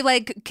hell.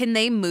 Can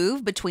they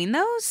move between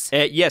those?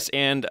 Yes,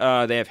 and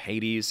they have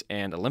Hades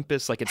and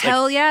Olympus. Like it's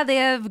Hell yeah, they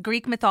have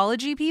Greek mythology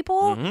mythology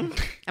people.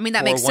 I mean,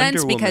 that Or makes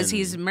sense Wonder because Woman.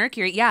 he's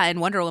Mercury. Yeah, and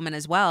Wonder Woman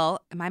as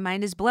well. My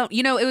mind is blown.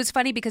 You know, it was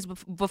funny because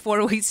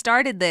before we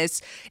started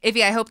this,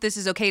 Ify, I hope this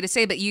is okay to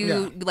say, but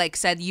you like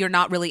said you're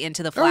not really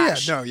into the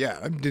Flash.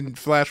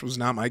 Flash was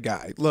not my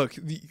guy. Look,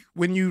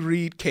 when you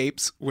read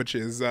capes, which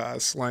is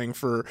slang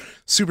for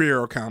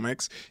superhero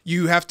comics,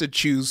 you have to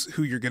choose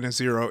who you're going to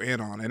zero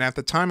in on. And at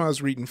the time I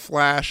was reading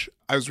Flash,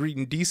 I was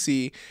reading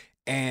DC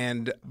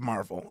and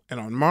Marvel. And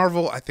on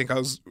Marvel, I think I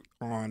was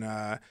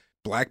on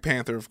Black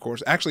Panther, of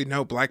course. Actually,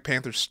 no, Black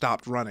Panther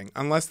stopped running,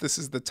 unless this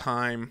is the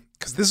time,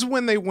 because this is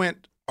when they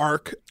went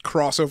arc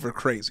crossover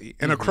crazy.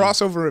 And a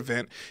crossover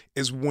event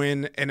is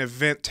when an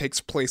event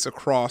takes place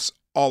across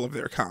all of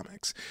their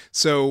comics.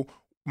 So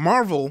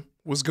Marvel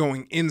was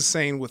going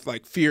insane with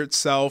like Fear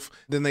Itself.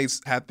 Then they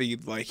had the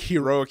like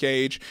Heroic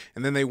Age,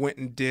 and then they went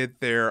and did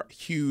their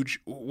huge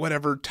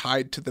whatever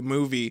tied to the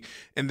movie.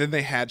 And then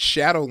they had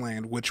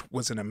Shadowland, which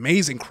was an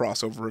amazing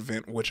crossover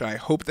event, which I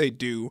hope they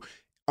do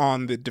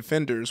on the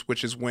Defenders,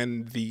 which is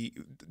when the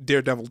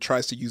Daredevil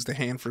tries to use the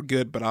hand for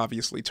good, but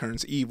obviously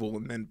turns evil,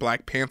 and then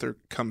Black Panther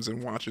comes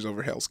and watches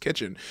over Hell's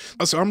Kitchen.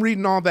 So I'm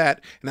reading all that,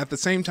 and at the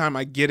same time,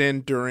 I get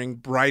in during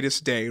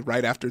Brightest Day,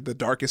 right after the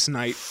Darkest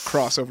Night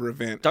crossover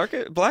event.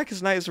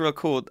 Blackest Night is real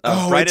cool.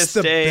 It's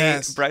the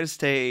best. Brightest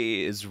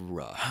Day is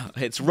rough.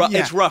 It's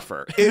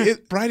rougher.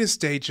 Brightest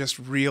Day just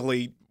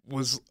really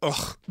was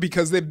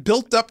because they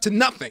built up to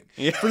nothing.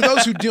 Yeah. For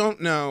those who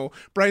don't know,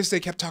 Brightest Day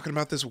kept talking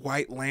about this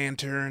white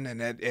lantern and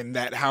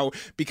that how,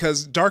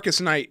 because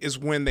Darkest Night is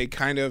when they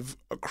kind of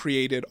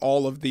created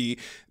all of the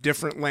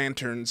different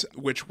lanterns,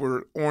 which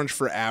were orange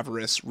for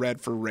avarice,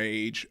 red for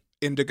rage,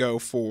 indigo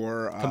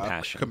for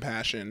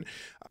compassion.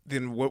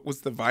 Then what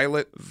was the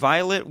violet?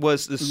 Violet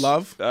was this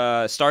love.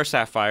 Star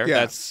Sapphire.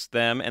 Yeah. That's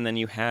them. And then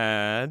you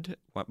had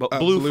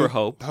blue for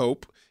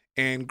hope.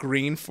 And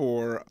green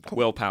for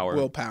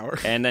willpower,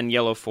 and then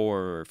yellow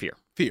for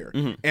fear.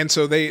 Mm-hmm. And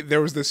so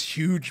there was this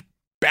huge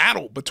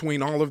battle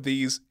between all of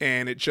these,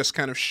 and it just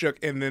kind of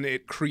shook, and then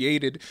it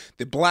created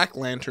the Black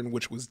Lantern,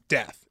 which was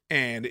death.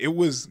 And it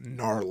was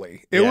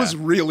gnarly. It was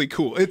really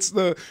cool. It's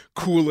the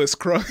coolest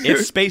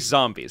It's space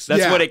zombies.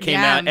 That's what it came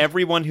out.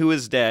 Everyone who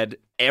is dead,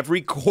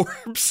 every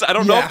corpse. I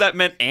don't know if that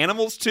meant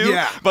animals too,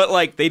 but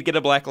like they'd get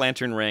a Black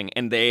Lantern ring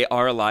and they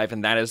are alive,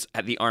 and that is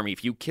at the army.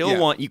 If you kill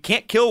one, you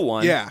can't kill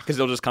one because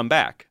they'll just come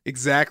back.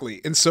 Exactly.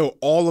 And so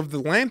all of the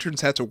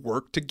lanterns had to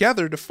work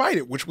together to fight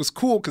it, which was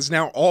cool because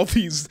now all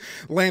these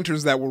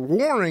lanterns that were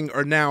warring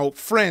are now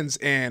friends.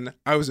 And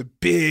I was a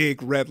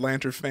big Red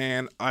Lantern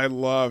fan. I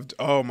loved,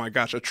 oh my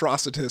gosh,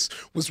 Atrocitus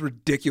was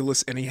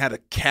ridiculous, and he had a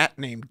cat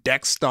named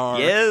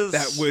Dexstar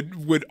that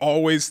would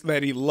always,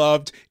 that he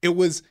loved. It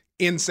was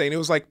insane. It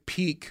was like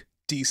peak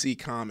DC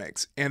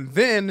Comics. And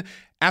then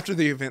after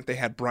the event, they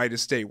had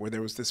Brightest Day, where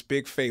there was this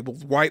big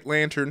fabled White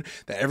Lantern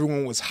that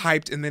everyone was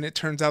hyped, and then it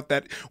turns out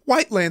that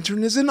White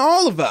Lantern is in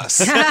all of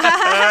us.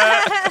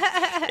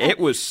 It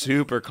was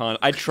super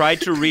I tried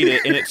to read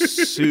it, and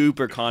it's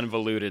super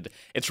convoluted.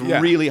 It's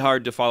really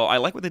hard to follow. I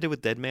like what they did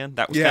with Dead Man.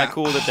 That was kind of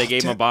cool that they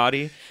gave him a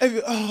body.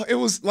 It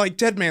was like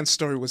Dead Man's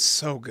story was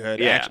so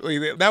good,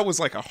 actually. That was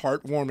like a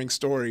heartwarming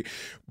story,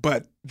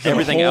 but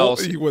everything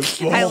else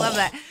was... I love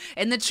that.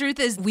 And the truth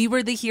is, we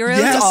were the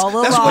heroes all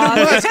along. That's what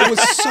it was. It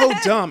was so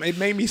dumb. It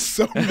made me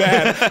so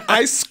mad.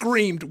 I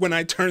screamed when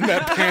I turned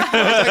that panel.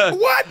 I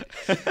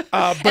was like,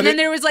 what? And then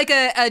there was like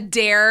a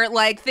dare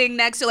like thing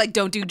next to like,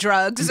 don't do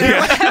drugs or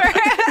whatever.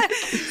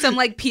 Some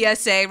like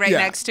PSA right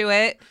next to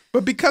it.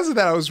 But because of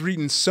that, I was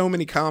reading so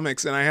many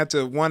comics, and I had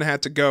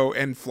to go,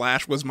 and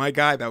Flash was my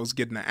guy that was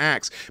getting the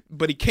axe.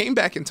 But he came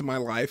back into my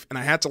life, and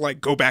I had to like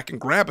go back and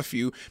grab a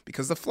few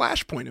because the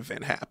Flashpoint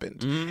event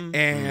happened.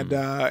 And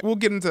we'll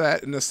get into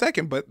that in a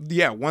second. But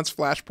yeah, once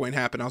Flashpoint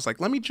happened, I was like,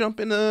 let me jump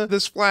into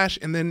this Flash.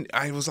 And then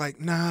I was like,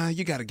 nah,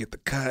 you got to get the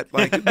cut.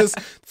 Like, this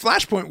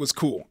Flashpoint was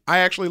cool. I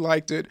actually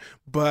liked it,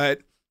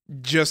 but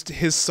just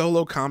his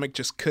solo comic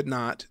just could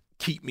not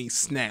keep me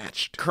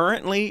snatched.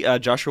 Currently,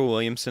 Joshua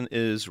Williamson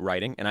is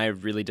writing, and I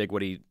really dig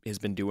what he has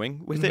been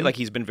doing with it. Like,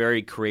 he's been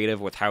very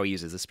creative with how he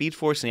uses the Speed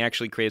Force, and he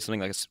actually created something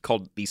like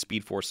called the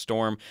Speed Force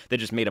Storm that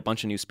just made a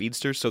bunch of new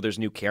speedsters, so there's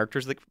new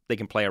characters that they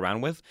can play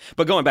around with.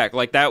 But going back,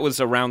 like, that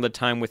was around the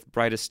time with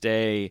Brightest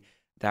Day.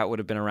 That would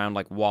have been around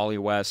like Wally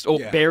West.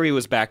 Barry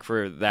was back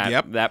for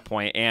that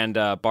point, and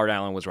Bart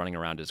Allen was running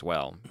around as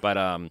well.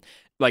 But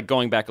like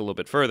going back a little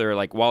bit further,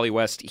 like Wally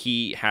West,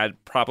 he had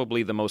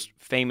probably the most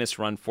famous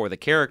run for the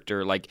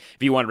character. Like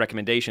if you want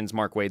recommendations,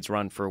 Mark Waid's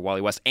run for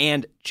Wally West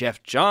and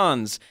Jeff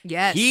Johns.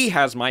 Yes. He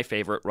has my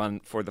favorite run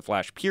for the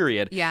Flash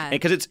period. Yeah.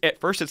 Because it's at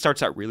first it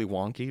starts out really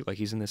wonky. Like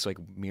he's in this like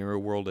mirror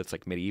world that's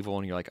like medieval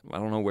and you're like, I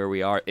don't know where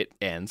we are. It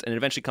ends. And it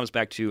eventually comes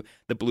back to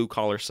the blue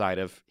collar side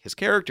of his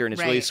character. And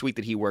it's really sweet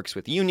that he works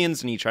with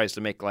unions and he tries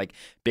to make like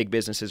big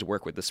businesses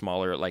work with the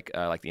smaller, like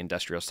the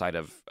industrial side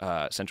of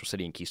Central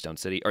City and Keystone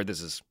City. Or this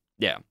is...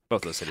 Yeah,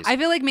 both of those cities. I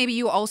feel like maybe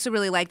you also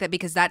really like that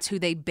because that's who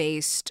they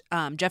based.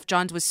 Jeff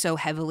Johns was so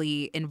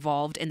heavily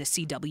involved in the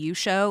CW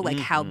show, like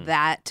how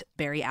that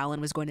Barry Allen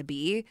was going to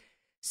be.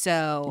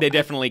 So they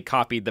definitely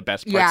copied the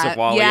best parts of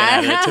Wally and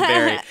added it to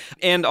Barry.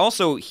 And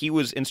also, he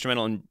was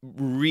instrumental in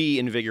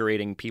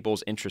reinvigorating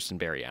people's interest in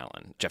Barry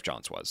Allen. Jeff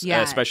Johns was,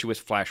 especially with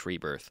Flash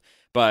Rebirth.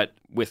 But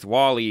with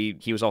Wally,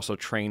 he was also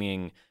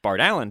training Bart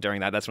Allen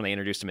during that. That's when they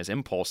introduced him as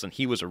Impulse, and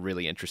he was a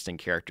really interesting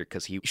character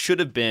because he should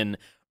have been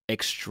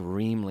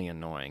extremely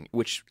annoying,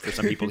 which for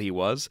some people he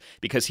was,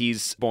 because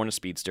he's born a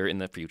speedster in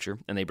the future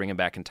and they bring him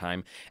back in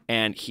time,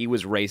 and he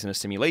was raised in a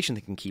simulation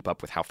that can keep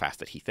up with how fast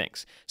that he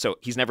thinks. So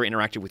he's never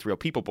interacted with real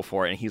people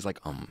before, and he's like,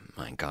 oh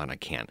my God, I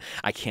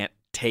can't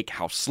take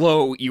how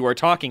slow you are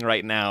talking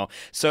right now.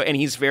 So, and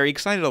he's very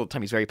excited all the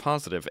time. He's very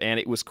positive, and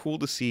it was cool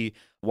to see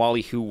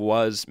Wally, who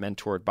was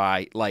mentored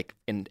by, like,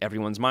 in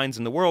everyone's minds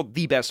in the world,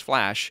 the best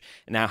Flash,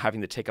 now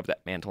having to take up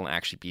that mantle and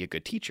actually be a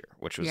good teacher,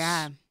 which was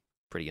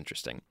pretty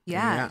interesting.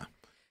 Yeah.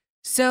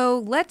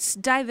 So let's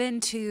dive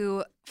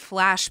into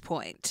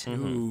Flashpoint.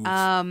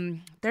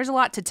 There's a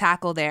lot to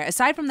tackle there.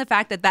 Aside from the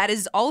fact that that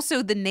is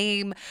also the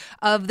name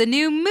of the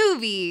new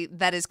movie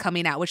that is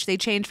coming out, which they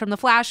changed from the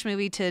Flash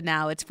movie to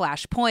now it's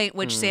Flashpoint,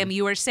 which, Sam,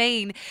 you were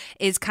saying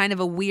is kind of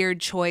a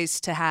weird choice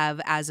to have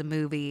as a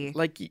movie.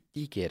 Like,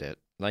 you get it.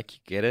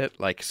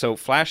 So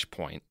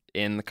Flashpoint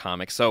in the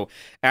comics. So,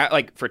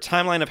 for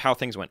timeline of how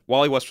things went,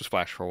 Wally West was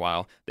Flash for a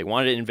while. They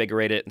wanted to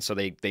invigorate it, and so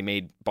they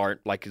made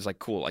Bart, is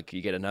cool. Like,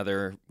 you get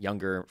another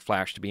younger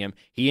Flash to be him.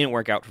 He didn't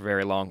work out for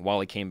very long.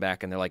 Wally came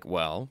back, and they're like,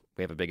 well,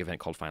 we have a big event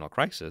called Final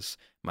Crisis.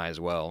 Might as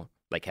well,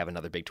 have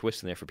another big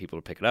twist in there for people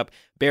to pick it up.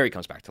 Barry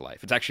comes back to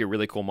life. It's actually a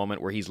really cool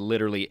moment where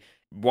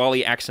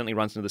Wally accidentally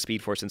runs into the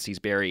Speed Force and sees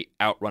Barry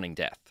outrunning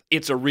death.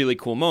 It's a really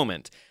cool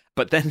moment.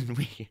 But then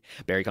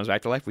Barry comes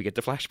back to life, we get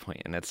to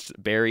Flashpoint, and that's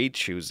Barry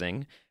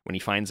choosing, when he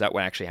finds out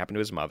what actually happened to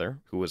his mother,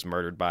 who was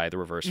murdered by the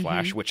Reverse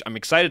Flash, which I'm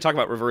excited to talk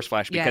about Reverse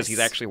Flash because he's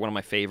actually one of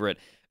my favorite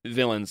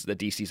villains that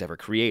DC's ever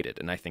created,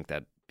 and I think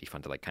that'd be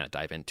fun to kind of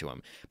dive into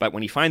him. But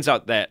when he finds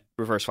out that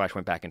Reverse Flash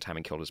went back in time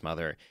and killed his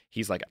mother,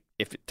 he's like,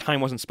 if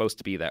time wasn't supposed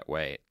to be that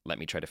way, let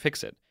me try to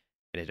fix it.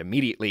 And it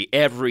immediately,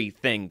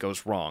 everything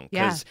goes wrong.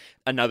 Because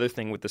another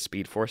thing with the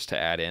Speed Force to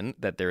add in,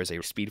 that there is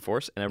a Speed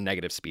Force and a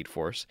negative Speed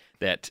Force,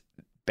 that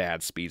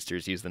bad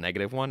speedsters use the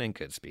negative one and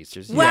good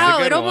speedsters use the good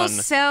one. It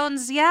almost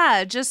sounds,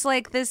 just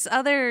like this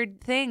other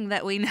thing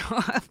that we know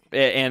of.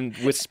 And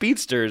with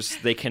speedsters,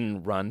 they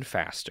can run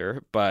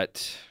faster,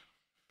 but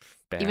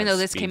even though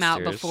this came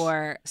out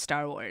before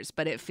Star Wars,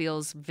 but it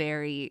feels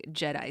very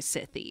Jedi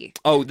Sith-y.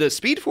 Oh, the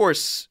Speed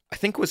Force, I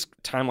think, was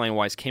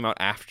timeline-wise came out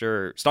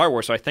after Star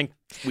Wars, so I think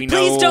we know.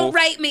 Please don't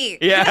write me.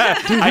 Yeah,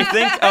 I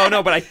think. Oh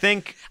no, but I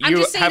think I'm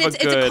just saying have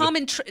it's a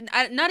common,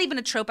 not even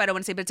a trope. I don't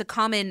want to say, but it's a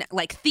common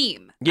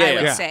theme.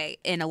 I would say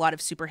in a lot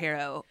of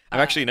superhero. I've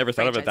actually never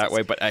thought of it that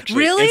way, but actually,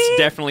 really? It's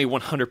definitely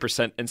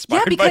 100%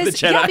 inspired by the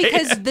Jedi. Yeah,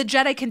 because the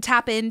Jedi can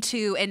tap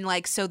into and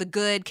so the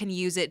good can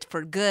use it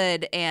for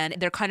good, and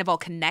they're kind of all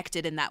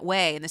connected in that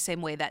way. In the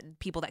same way that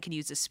people that can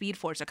use the Speed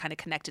Force are kind of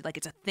connected, like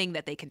it's a thing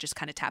that they can just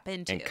kind of tap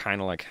into. And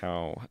kind of like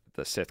how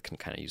the Sith can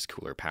kind of use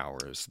cooler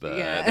powers.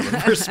 The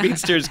Reverse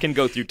Speedsters can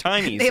go through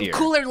time easier. They have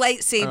cooler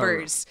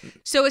lightsabers.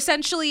 So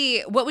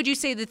essentially, what would you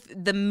say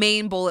the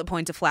main bullet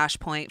points of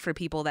Flashpoint for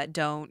people that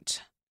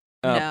don't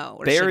know?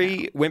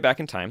 Barry went back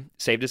in time,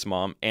 saved his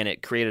mom, and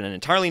it created an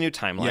entirely new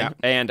timeline.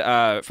 And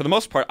for the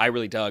most part, I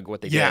really dug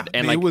what they did.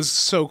 And it was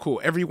so cool.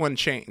 Everyone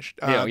changed.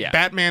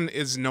 Batman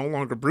is no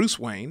longer Bruce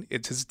Wayne.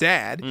 It's his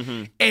dad.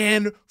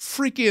 And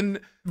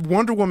freaking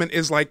Wonder Woman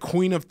is like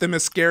Queen of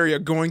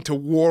Themyscira going to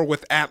war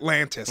with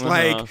Atlantis.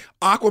 Like,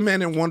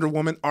 Aquaman and Wonder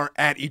Woman are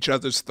at each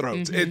other's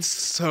throats. It's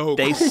so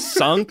They cool.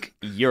 sunk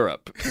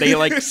Europe. They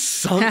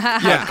sunk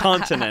a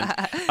continent.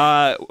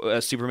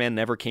 Superman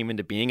never came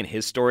into being in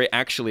his story.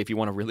 Actually, if you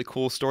want a really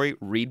cool story,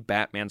 read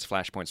Batman's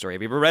Flashpoint story.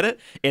 Have you ever read it?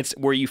 It's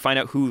where you find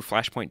out who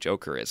Flashpoint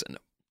Joker is. And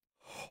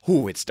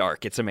it's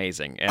dark. It's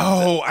amazing. And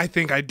I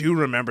think I do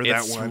remember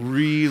that one. It's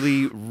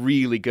really,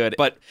 really good.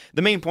 But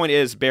the main point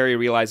is Barry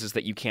realizes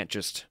that you can't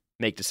just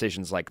make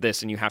decisions like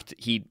this, and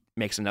he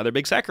makes another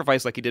big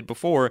sacrifice like he did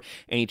before,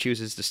 and he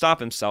chooses to stop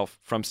himself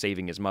from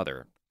saving his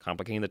mother,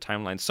 complicating the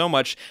timeline so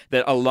much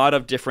that a lot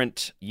of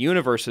different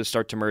universes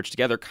start to merge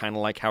together, kind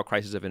of like how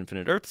Crisis of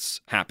Infinite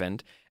Earths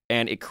happened.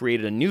 And it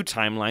created a new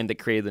timeline that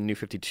created the New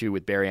 52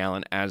 with Barry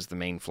Allen as the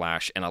main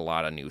Flash, and a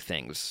lot of new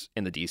things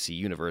in the DC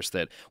universe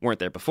that weren't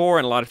there before,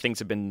 and a lot of things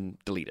have been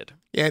deleted.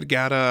 Yeah, it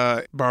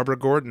got Barbara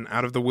Gordon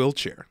out of the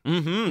wheelchair.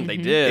 They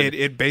did.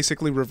 It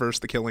basically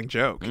reversed the Killing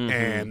Joke,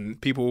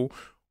 and people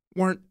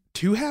weren't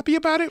too happy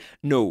about it.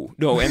 No,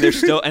 and they're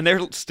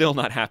still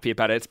not happy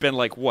about it. It's been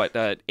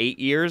 8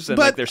 years, and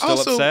but they're still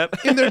also,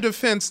 upset. In their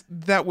defense,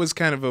 that was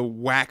kind of a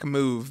whack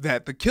move.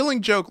 That the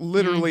Killing Joke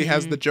literally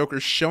has the Joker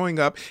showing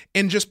up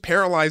and just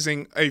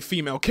paralyzing a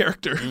female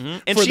character.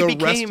 And she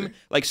became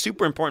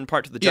super important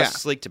part to the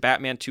Justice League, to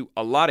Batman, to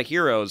a lot of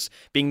heroes,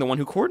 being the one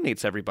who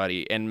coordinates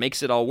everybody and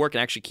makes it all work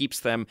and actually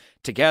keeps them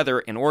together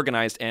and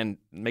organized and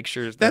makes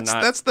sure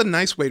that's the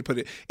nice way to put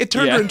it. It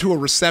turned her into a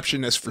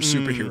receptionist for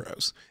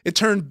superheroes. It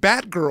turned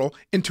Batgirl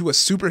into a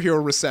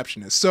superhero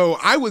receptionist. So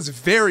I was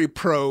very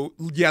pro,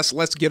 yes,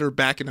 let's get her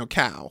back in a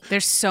cowl.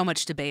 There's so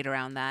much debate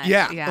around that.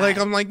 Yeah. Like,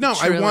 I'm like, no,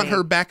 Truly. I want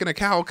her back in a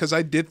cowl because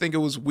I did think it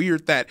was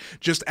weird that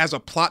just as a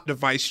plot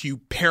device, you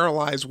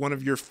paralyze one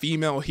of your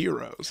female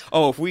heroes.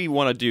 Oh, if we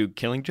want to do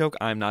Killing Joke,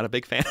 I'm not a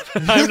big fan.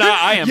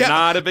 I am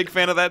not a big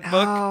fan of that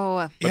book.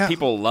 Oh, but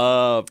people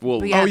love.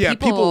 But yeah,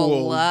 people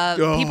will love.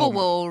 People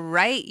will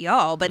write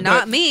y'all, but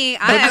not me.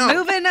 I am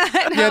moving.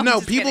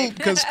 People,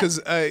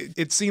 because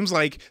it seems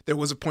like there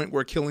was a point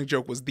where Killing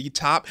Joke was the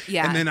top.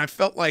 Yeah. And then I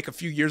felt like a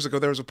few years ago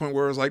there was a point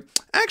where it was like,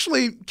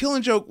 actually,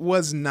 Killing Joke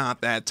was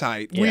not that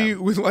tight. Yeah.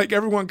 We like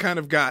everyone kind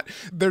of got.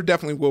 There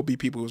definitely will be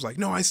people who's like,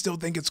 no, I still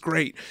think it's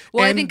great.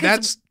 Well, and I think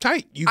that's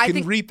tight. You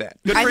can read that.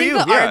 I think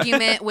the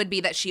argument would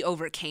be that she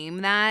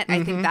overcame that.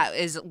 I think that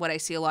is what I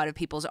see a lot of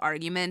people's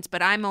arguments.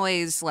 But I'm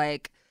always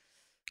like,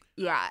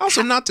 yeah.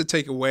 Also, not to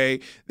take away,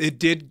 it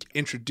did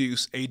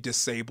introduce a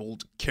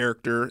disabled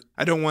character.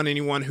 I don't want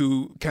anyone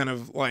who kind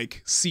of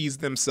like sees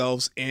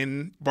themselves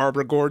in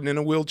Barbara Gordon in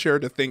a wheelchair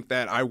to think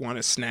that I want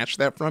to snatch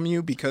that from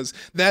you, because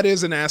that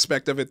is an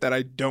aspect of it that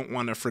I don't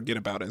want to forget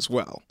about as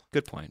well.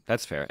 Good point.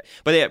 That's fair.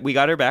 But yeah, we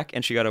got her back,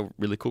 and she got a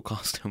really cool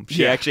costume.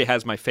 She actually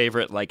has my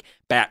favorite like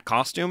bat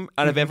costume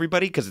out of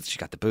everybody, because she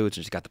got the boots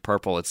and she got the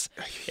purple. It's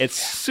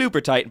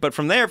super tight. But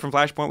from there, from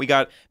Flashpoint, we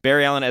got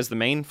Barry Allen as the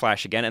main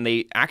Flash again, and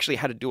they actually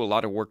had to do a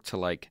lot of work to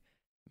like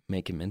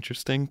make him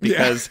interesting,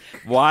 because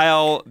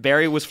while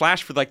Barry was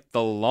Flash for like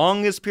the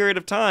longest period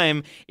of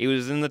time, it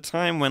was in the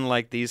time when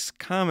like these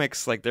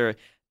comics, like there's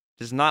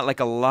not like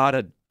a lot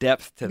of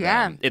depth to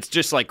them. It's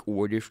just like,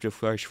 what if the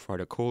Flash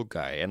fought a cold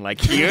guy, and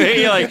like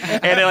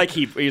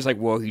he's like,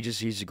 well, he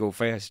just needs to go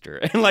faster,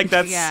 and like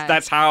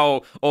that's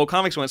how old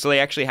comics went. So they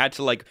actually had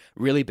to like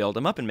really build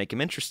him up and make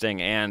him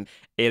interesting. And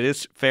it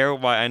is fair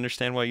why I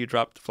understand why you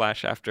dropped the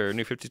Flash after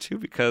New 52,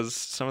 because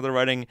some of the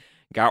writing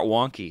got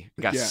wonky,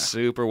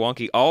 super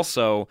wonky.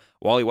 Also,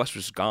 Wally West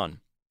was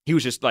gone. He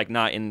was just like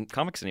not in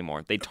comics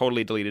anymore. They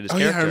totally deleted his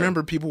character. Yeah, I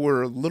remember people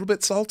were a little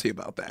bit salty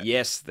about that.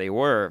 Yes, they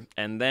were.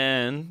 And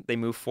then they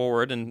moved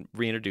forward and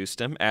reintroduced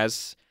him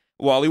as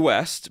Wally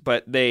West,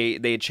 but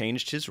they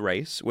changed his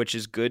race, which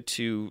is good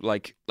to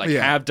like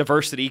have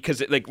diversity,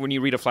 because like when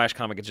you read a Flash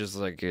comic, it's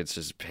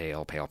just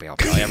pale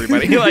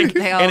everybody like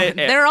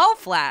they're all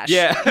Flash.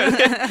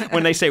 Yeah.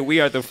 When they say we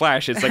are the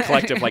Flash, it's a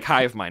collective like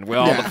hive mind. We're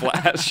all the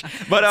Flash.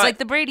 But it's like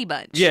the Brady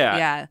Bunch.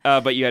 Yeah.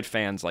 But you had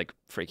fans like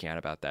freaking out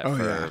about that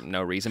for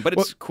no reason. But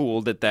it's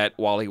cool that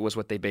Wally was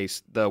what they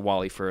based the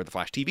Wally for the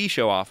Flash TV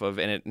show off of,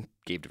 and it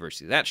gave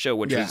diversity to that show,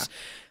 which was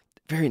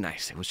very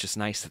nice. It was just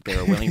nice that they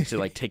were willing to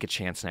like take a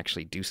chance and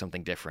actually do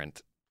something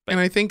different. And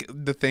I think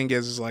the thing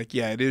is like,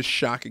 it is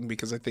shocking,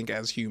 because I think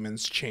as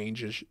humans,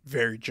 change is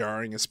very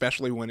jarring,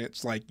 especially when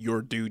it's like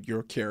your dude,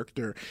 your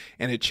character,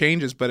 and it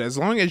changes. But as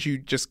long as you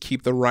just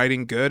keep the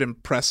writing good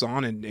and press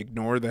on and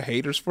ignore the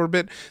haters for a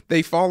bit,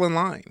 they fall in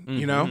line,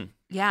 you know?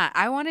 Yeah,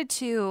 I wanted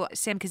to,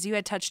 Sam, because you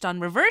had touched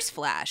on Reverse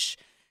Flash,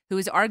 who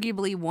is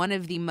arguably one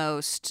of the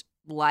most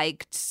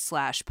liked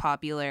 /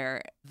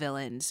 popular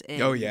villains in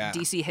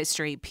DC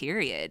history,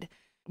 period.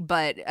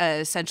 But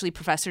essentially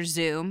Professor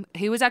Zoom,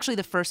 he was actually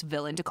the first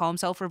villain to call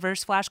himself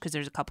Reverse Flash, because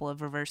there's a couple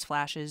of Reverse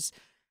Flashes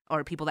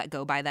or people that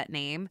go by that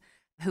name,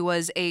 who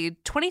was a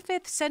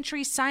 25th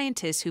century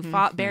scientist who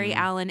fought Barry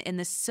Allen in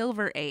the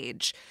Silver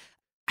Age.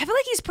 I feel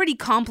like he's pretty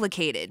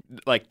complicated.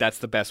 Like, that's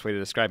the best way to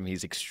describe him.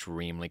 He's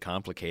extremely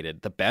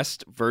complicated. The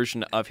best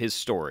version of his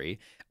story,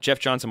 Jeff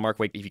Johns and Mark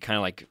Waid, if you kind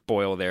of like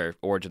boil their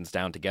origins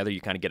down together, you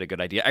kind of get a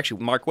good idea.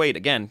 Actually, Mark Waid,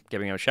 again,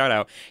 giving him a shout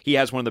out, he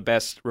has one of the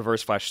best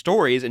Reverse Flash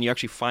stories, and you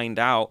actually find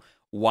out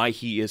why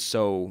he is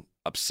so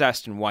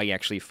obsessed and why he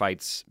actually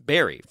fights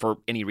Barry for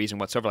any reason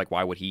whatsoever. Like,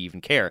 why would he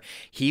even care?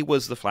 He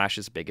was the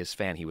Flash's biggest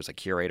fan. He was a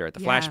curator at the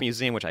Flash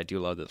Museum, which I do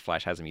love that the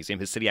Flash has a museum.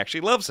 His city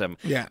actually loves him.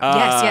 Yeah.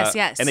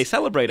 Yes. And they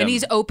celebrate him. And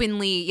he's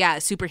openly,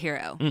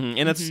 superhero. Mm-hmm.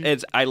 And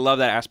it's I love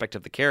that aspect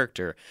of the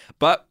character.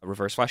 But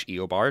Reverse Flash,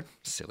 Eobard,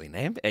 silly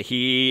name,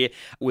 he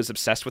was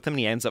obsessed with him, and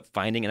he ends up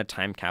finding in a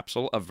time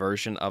capsule a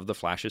version of the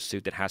Flash's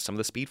suit that has some of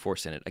the Speed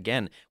Force in it.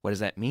 Again, what does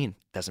that mean?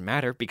 Doesn't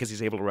matter, because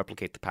he's able to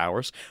replicate the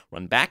powers,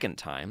 run back in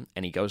time,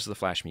 and he goes to the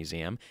Flash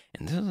Museum.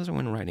 And this is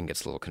when writing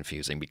gets a little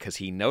confusing, because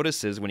he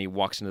notices when he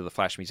walks into the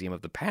Flash Museum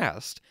of the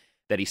past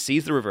that he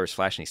sees the Reverse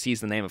Flash, and he sees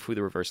the name of who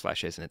the Reverse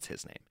Flash is, and it's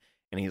his name.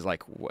 And he's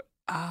like, "What?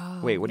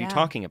 Wait, what are you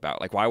talking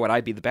about? Like, why would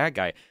I be the bad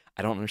guy?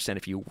 I don't understand.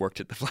 If you worked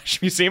at the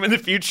Flash Museum in the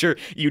future,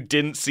 you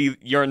didn't see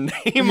your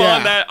name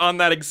on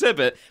that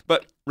exhibit."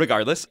 But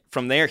regardless,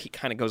 from there, he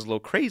kind of goes a little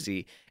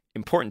crazy.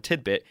 Important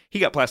tidbit, he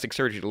got plastic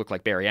surgery to look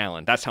like Barry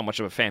Allen. That's how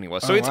much of a fan he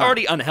was. So it's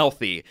already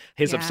unhealthy,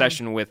 his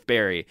obsession with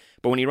Barry.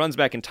 But when he runs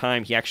back in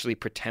time, he actually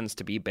pretends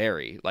to be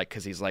Barry, like,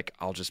 because he's like,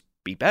 I'll just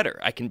be better.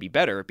 I can be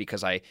better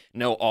because I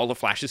know all the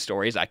Flash's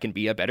stories. I can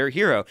be a better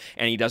hero.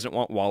 And he doesn't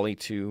want Wally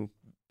to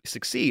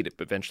succeed.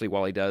 But eventually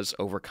Wally does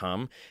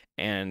overcome,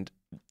 and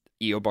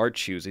Eobard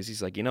chooses.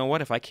 He's like, you know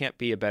what? If I can't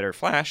be a better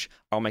Flash,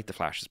 I'll make the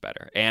Flashes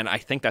better. And I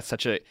think that's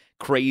such a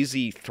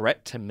crazy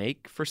threat to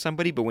make for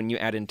somebody. But when you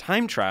add in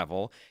time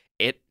travel,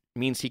 it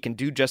means he can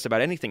do just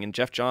about anything. And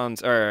Jeff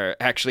Johns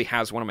actually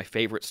has one of my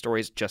favorite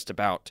stories just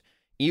about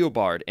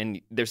Eobard. And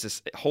there's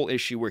this whole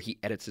issue where he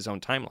edits his own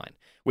timeline,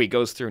 where he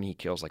goes through and he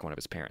kills like one of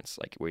his parents,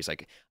 like where he's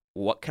like,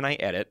 what can I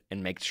edit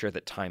and make sure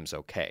that time's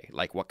okay?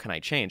 Like, what can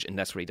I change? And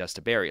that's what he does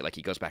to Barry. Like,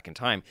 he goes back in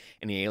time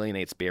and he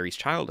alienates Barry's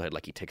childhood.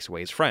 Like, he takes away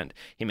his friend.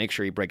 He makes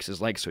sure he breaks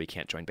his leg so he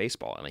can't join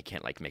baseball and he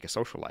can't, like, make a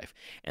social life.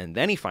 And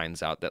then he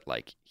finds out that,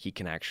 like, he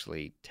can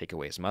actually take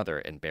away his mother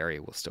and Barry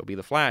will still be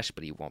the Flash,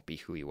 but he won't be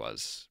who he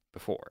was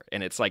before.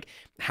 And it's like,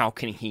 how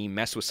can he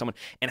mess with someone?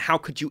 And how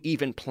could you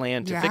even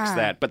plan to fix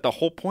that? But the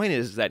whole point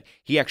is that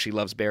he actually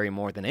loves Barry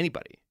more than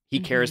anybody. He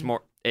cares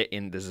more,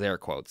 in the air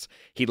quotes,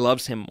 he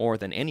loves him more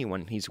than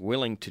anyone. He's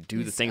willing to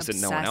do the things that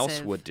no one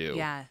else would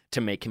do to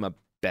make him a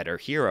better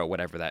hero,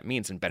 whatever that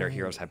means. And better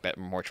heroes have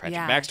more tragic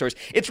backstories.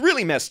 It's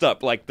really messed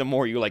up, like, the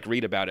more you, like,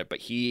 read about it. But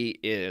he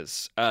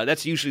is,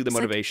 that's usually the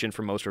motivation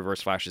for most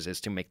Reverse Flashes, is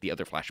to make the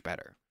other Flash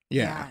better.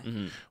 Yeah.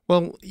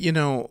 Well, you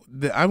know,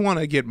 I want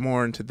to get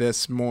more into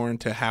this, more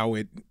into how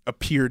it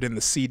appeared in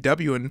the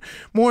CW, and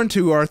more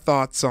into our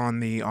thoughts on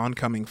the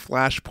oncoming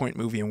Flashpoint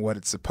movie and what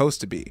it's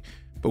supposed to be.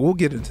 But we'll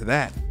get into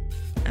that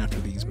after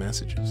these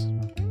messages.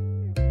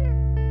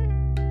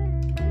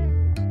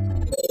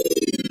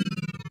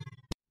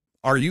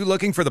 Are you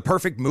looking for the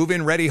perfect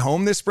move-in ready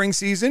home this spring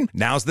season?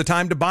 Now's the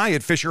time to buy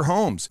at Fisher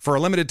Homes. For a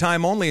limited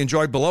time only,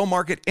 enjoy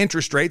below-market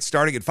interest rates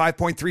starting at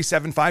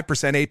 5.375%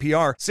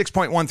 APR,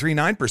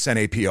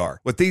 6.139% APR.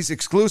 With these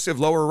exclusive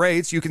lower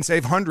rates, you can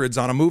save hundreds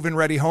on a move-in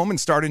ready home and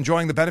start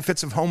enjoying the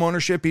benefits of home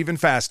ownership even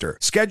faster.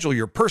 Schedule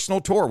your personal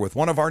tour with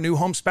one of our new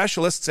home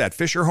specialists at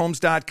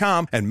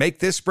FisherHomes.com and make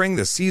this spring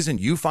the season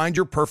you find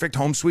your perfect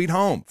home sweet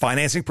home.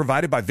 Financing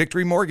provided by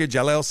Victory Mortgage,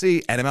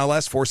 LLC,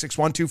 NMLS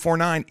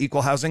 461249,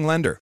 Equal Housing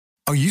Lender.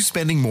 Are you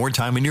spending more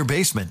time in your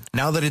basement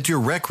now that it's your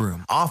rec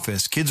room,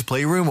 office, kids'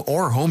 playroom,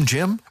 or home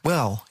gym?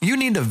 Well, you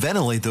need to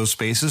ventilate those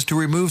spaces to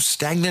remove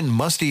stagnant,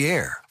 musty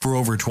air. For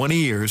over 20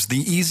 years, the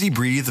Easy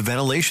Breathe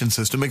ventilation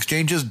system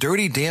exchanges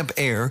dirty, damp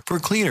air for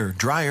cleaner,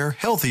 drier,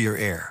 healthier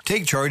air.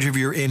 Take charge of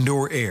your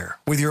indoor air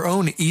with your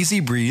own Easy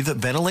Breathe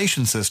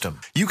ventilation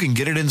system. You can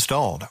get it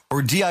installed,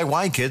 or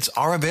DIY kits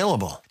are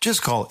available.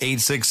 Just call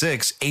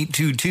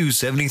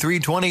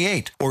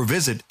 866-822-7328 or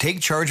visit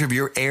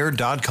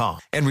takechargeofyourair.com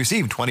and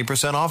receive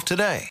 20% off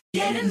today.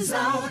 Get in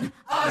zone,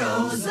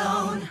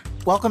 AutoZone.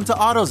 Welcome to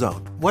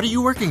AutoZone. What are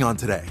you working on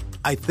today?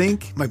 I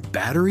think my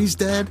battery's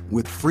dead.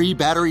 With free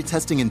battery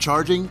testing and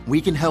charging,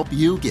 we can help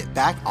you get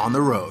back on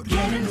the road.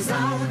 Get in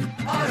zone,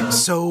 AutoZone.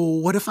 So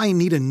what if I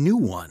need a new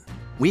one?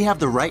 We have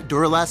the right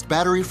Duralast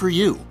battery for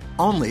you,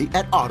 only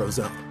at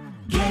AutoZone.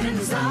 Get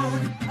in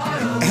zone,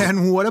 AutoZone.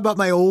 And what about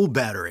my old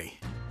battery?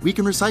 We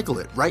can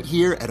recycle it right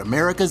here at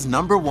America's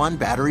 #1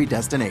 battery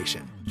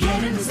destination.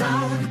 Get in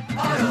zone,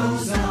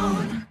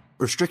 AutoZone.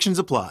 Restrictions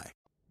apply.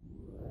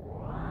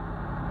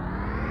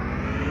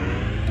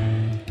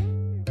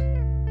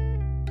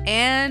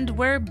 And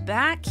we're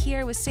back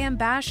here with Sam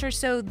Basher.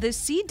 So the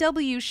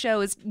CW show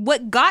is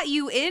what got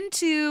you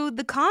into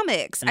the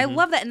comics. I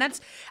love that. And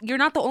you're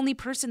not the only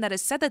person that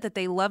has said that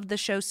they loved the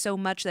show so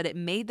much that it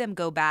made them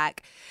go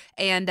back.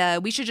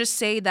 And we should just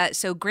say that,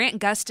 so Grant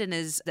Gustin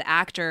is the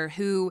actor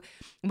who,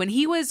 when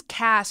he was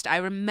cast, I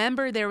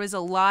remember there was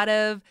a lot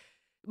of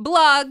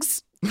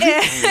blogs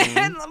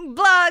and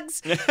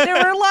blogs. There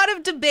were a lot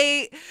of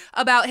debate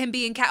about him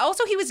being cast.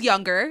 Also, he was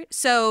younger.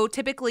 So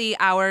typically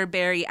our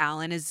Barry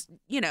Allen is,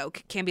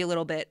 can be a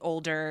little bit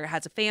older,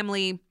 has a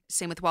family.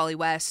 Same with Wally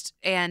West.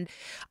 And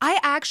I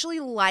actually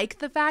like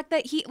the fact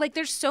that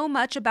there's so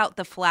much about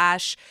the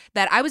Flash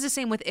that I was the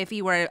same with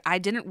Iffy, where I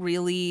didn't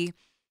really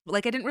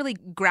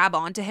grab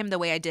onto him the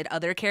way I did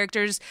other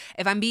characters.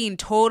 If I'm being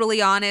totally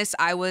honest,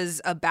 I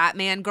was a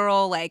Batman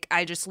girl. Like,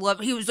 I just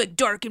he was like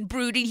dark and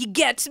brooding. He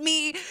gets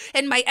me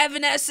and my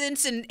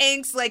evanescence and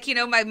angst,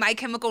 my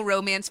Chemical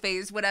Romance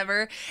phase,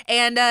 whatever.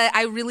 And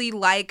I really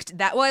liked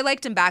that. Well, I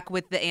liked him back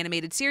with the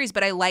animated series,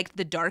 but I liked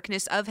the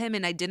darkness of him,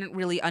 and I didn't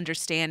really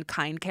understand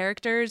kind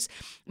characters.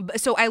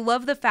 So I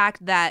love the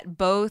fact that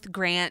both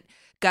Grant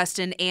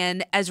Gustin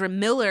and Ezra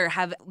Miller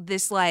have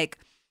this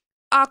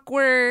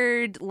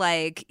awkward,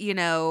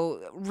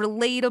 relatable,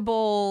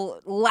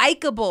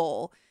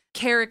 likable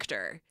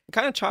character.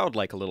 Kind of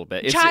childlike a little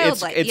bit.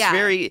 It's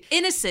very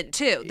innocent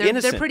too.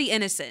 They're pretty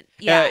innocent.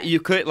 Yeah. You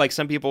could,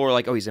 some people were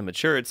like, oh, he's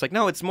immature. It's like,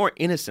 no, it's more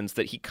innocence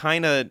that he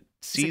kind of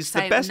sees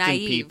the best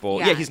in people.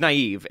 Yeah, he's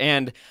naive.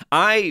 And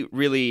I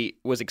really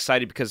was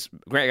excited because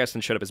Grant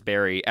Gustin showed up as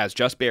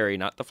just Barry,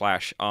 not the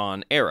Flash,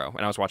 on Arrow.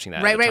 And I was watching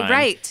that at the time.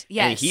 Right.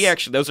 Yes. And he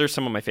actually, those are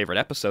some of my favorite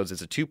episodes.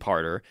 It's a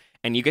two-parter.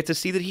 And you get to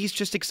see that he's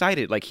just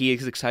excited. He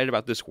is excited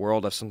about this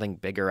world of something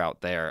bigger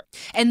out there.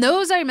 And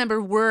those, I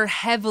remember, were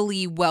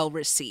heavily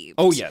well-received.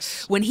 Oh,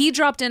 yes. When he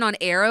dropped in on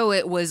Arrow,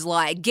 it was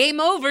like, game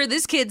over,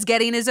 this kid's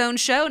getting his own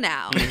show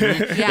now.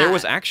 Mm-hmm. Yeah. There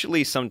was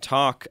actually some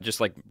talk, just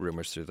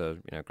rumors through the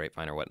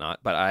grapevine or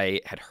whatnot, but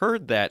I had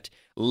heard that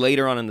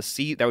later on in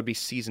that would be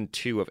season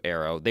 2 of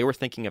Arrow, they were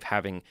thinking of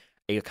having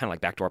a kind of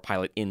like backdoor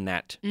pilot in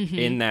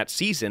that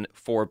season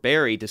for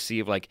Barry to see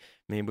if like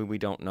maybe we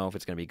don't know if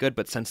it's going to be good.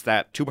 But since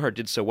that two-part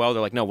did so well,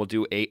 they're like, no, we'll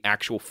do a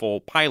actual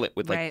full pilot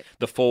with like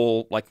the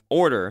full like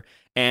order.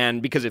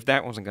 And because if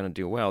that wasn't going to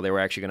do well, they were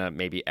actually going to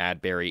maybe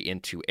add Barry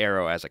into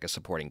Arrow as like a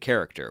supporting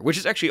character, which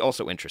is actually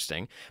also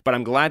interesting. But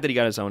I'm glad that he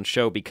got his own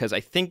show because I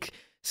think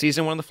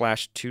season 1 of The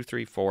Flash, 2,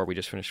 3, 4, we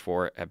just finished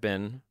 4, have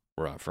been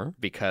rougher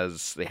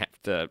because they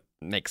have to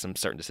make some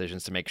certain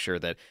decisions to make sure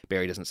that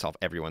Barry doesn't solve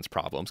everyone's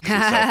problems because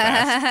he's so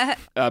fast.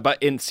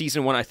 But in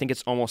season 1, I think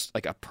it's almost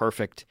like a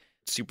perfect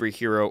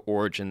superhero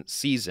origin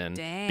season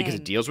because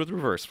it deals with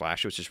Reverse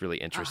Flash, which is really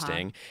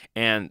interesting.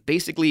 And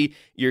basically,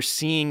 you're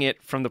seeing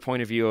it from the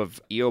point of view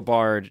of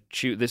Eobard.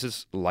 This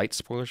is light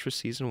spoilers for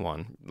season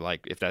 1.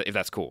 Like, if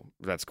that's cool,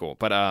 that's cool.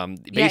 But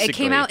basically, it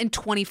came out in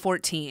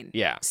 2014.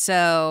 Yeah,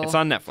 so it's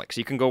on Netflix.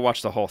 You can go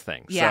watch the whole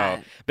thing. Yeah,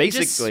 so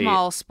basically, just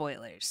small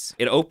spoilers.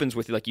 It opens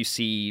with like you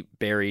see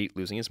Barry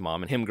losing his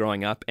mom and him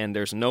growing up, and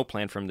there's no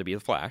plan for him to be the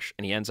Flash,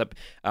 and he ends up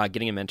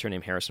getting a mentor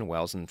named Harrison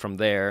Wells, and from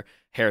there,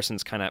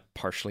 Harrison's kind of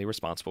partially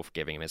responsible for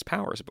giving him his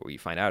powers, but what you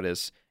find out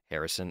is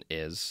Harrison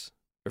is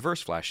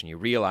Reverse Flash, and you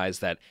realize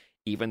that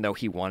even though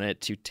he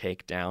wanted to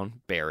take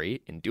down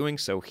Barry, in doing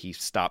so, he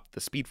stopped the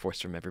Speed Force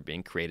from ever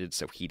being created,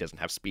 so he doesn't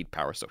have speed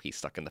power, so he's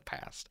stuck in the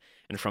past.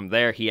 And from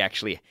there, he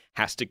actually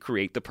has to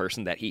create the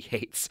person that he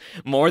hates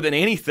more than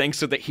anything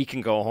so that he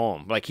can go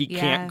home. Like, he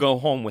can't go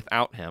home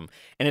without him.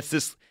 And it's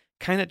this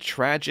kind of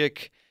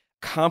tragic,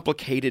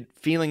 complicated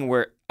feeling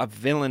where a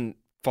villain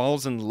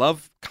falls in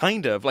love,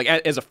 kind of, like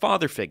as a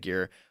father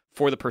figure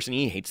for the person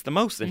he hates the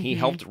most. And he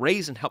helped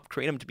raise and helped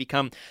create him to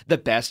become the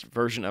best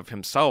version of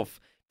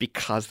himself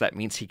because that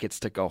means he gets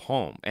to go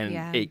home.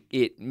 And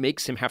it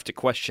makes him have to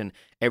question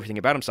everything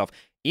about himself.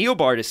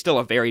 Eobard is still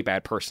a very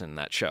bad person in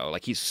that show.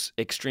 Like, he's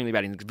extremely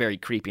bad and very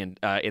creepy. And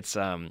it's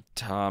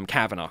Tom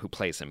Cavanaugh who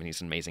plays him, and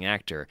he's an amazing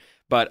actor.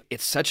 But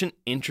it's such an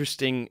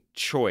interesting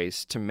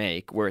choice to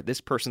make where this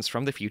person's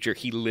from the future.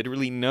 He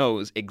literally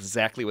knows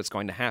exactly what's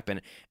going to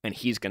happen, and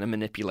he's going to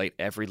manipulate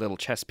every little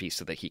chess piece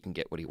so that he can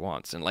get what he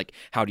wants. And, like,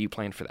 how do you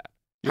plan for that?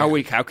 Yeah.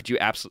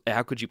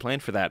 How could you plan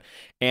for that?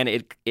 And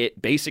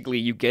it basically,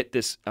 you get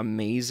this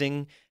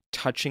amazing,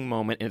 touching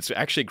moment, and it's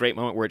actually a great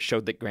moment where it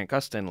showed that Grant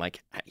Gustin,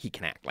 like, he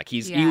can act. Like,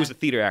 he was a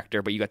theater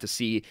actor, but you got to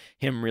see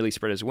him really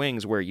spread his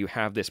wings where you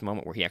have this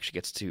moment where he actually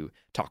gets to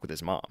talk with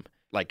his mom,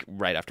 like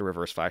right after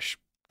Reverse Flash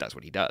does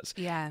what he does.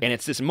 Yeah. And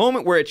it's this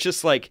moment where it's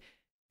just like,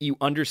 you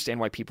understand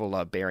why people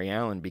love Barry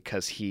Allen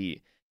because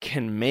he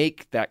can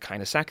make that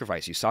kind of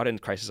sacrifice. You saw it in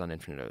Crisis on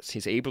Infinite Earths.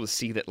 He's able to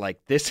see that, like,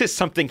 this is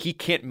something he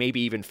can't maybe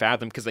even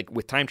fathom because, like,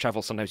 with time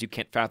travel, sometimes you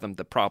can't fathom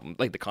the problem,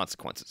 like the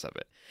consequences of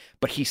it.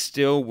 But he's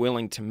still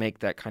willing to make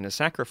that kind of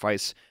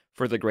sacrifice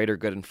for the greater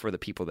good and for the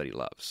people that he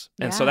loves.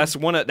 And so that's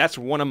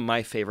one of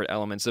my favorite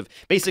elements of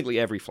basically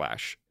every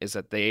Flash is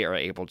that they are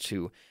able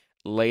to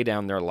lay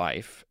down their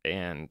life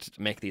and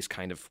make these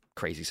kind of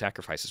crazy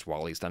sacrifices.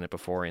 Wally's done it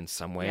before in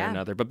some way or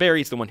another, but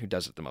Barry's the one who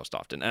does it the most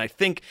often. And I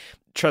think,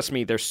 trust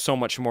me, there's so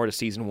much more to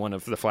season 1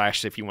 of The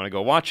Flash if you want to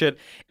go watch it.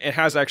 It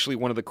has actually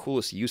one of the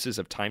coolest uses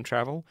of time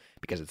travel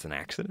because it's an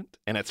accident,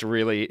 and it's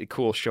really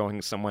cool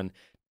showing someone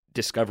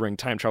discovering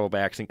time travel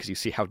by accident because you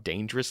see how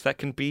dangerous that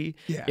can be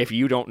if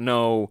you don't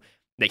know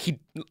that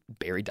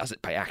Barry does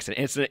it by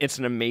accident. It's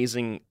an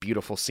amazing,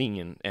 beautiful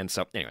scene. And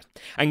so, anyways,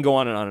 I can go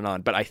on and on and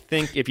on. But I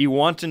think if you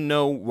want to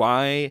know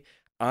why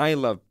I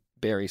love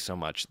Barry so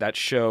much, that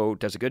show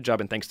does a good job.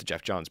 And thanks to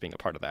Jeff Johns being a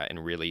part of that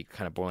and really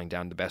kind of boiling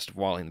down the best of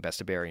Wally and the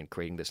best of Barry and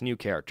creating this new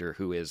character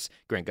who is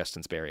Grant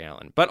Gustin's Barry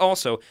Allen. But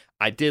also,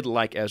 I did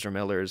like Ezra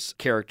Miller's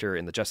character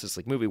in the Justice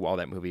League movie. While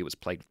that movie was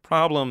plagued with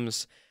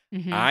problems,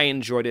 I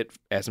enjoyed it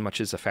as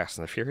much as a Fast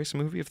and the Furious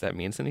movie, if that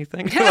means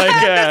anything.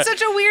 That's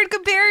such a weird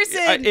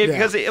comparison.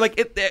 Because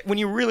when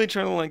you really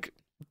try to like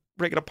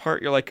break it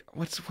apart, you're like,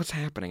 what's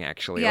happening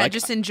actually? Yeah, like,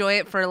 just enjoy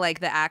it for like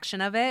the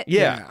action of it.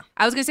 Yeah.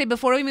 I was gonna say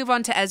before we move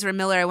on to Ezra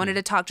Miller, I wanted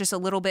to talk just a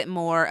little bit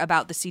more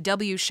about the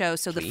CW show.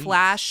 So The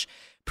Flash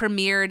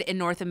premiered in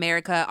North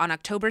America on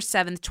October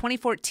 7th,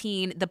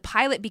 2014. The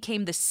pilot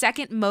became the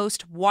second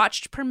most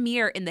watched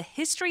premiere in the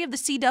history of the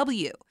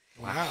CW.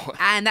 Wow.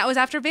 And that was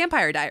after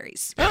Vampire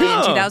Diaries in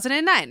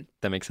 2009.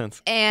 That makes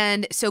sense.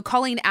 And so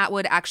Colleen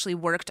Atwood actually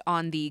worked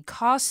on the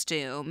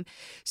costume.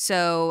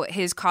 So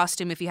his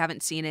costume, if you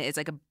haven't seen it, is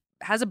like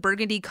has a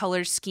burgundy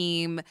color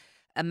scheme,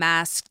 a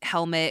mask,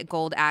 helmet,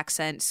 gold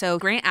accent. So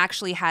Grant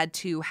actually had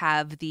to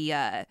have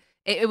it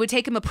would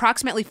take him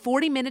approximately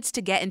 40 minutes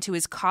to get into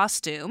his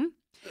costume.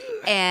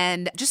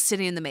 And just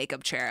sitting in the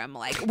makeup chair, I'm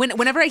like,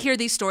 whenever I hear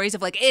these stories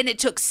of like, and it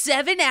took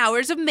 7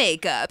 hours of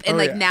makeup,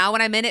 and now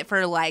when I'm in it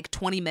for like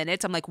 20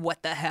 minutes, I'm like,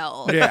 what the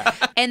hell? Yeah.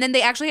 And then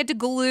they actually had to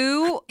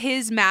glue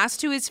his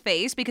mask to his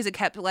face because it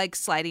kept like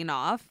sliding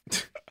off.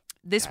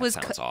 This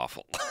sounds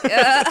awful.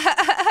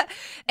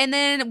 And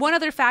then one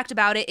other fact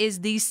about it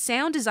is the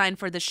sound design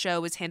for the show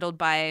was handled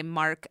by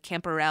Mark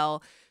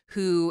Camperell,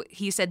 who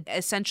he said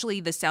essentially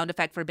the sound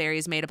effect for Barry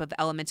is made up of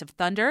elements of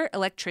thunder,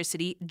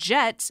 electricity,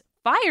 jets,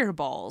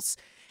 fireballs,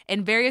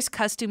 and various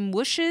custom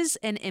whooshes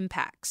and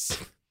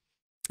impacts.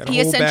 Got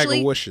a whole bag of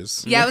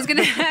whooshes. Yeah, I was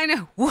gonna. I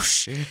know,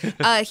 whoosh.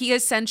 He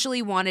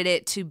essentially wanted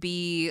it to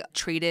be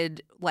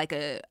treated like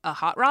a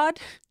hot rod.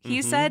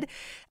 He said.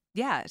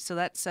 Yeah, so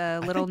that's a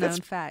little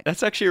known fact.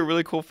 That's actually a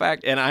really cool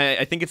fact. And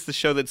I think it's the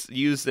show that's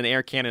used an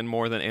air cannon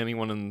more than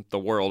anyone in the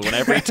world.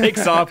 Whenever it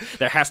takes off,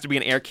 there has to be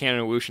an air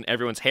cannon whoosh and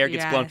everyone's hair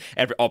gets blown.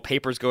 All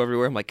papers go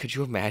everywhere. I'm like, could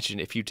you imagine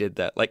if you did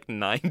that like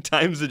 9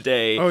 times a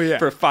day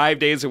for 5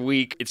 days a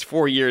week? It's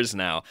 4 years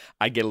now.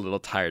 I get a little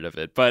tired of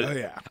it.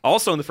 But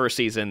also in the first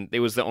season,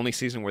 it was the only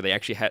season where they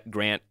actually had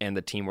Grant and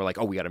the team were like,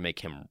 oh, we got to make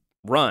him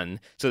run,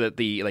 so that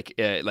the like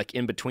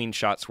in between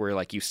shots where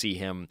like you see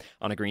him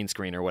on a green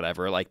screen or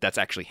whatever, like that's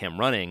actually him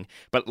running.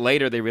 But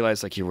later they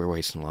realized like you were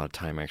wasting a lot of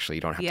time. Actually,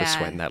 you don't have to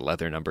sweat in that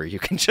leather number. You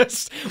can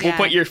just we'll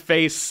put your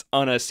face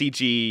on a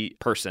CG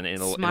person and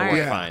it'll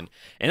work fine.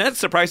 And that's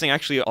surprising.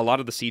 Actually, a lot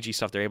of the CG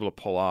stuff they're able to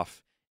pull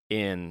off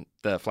in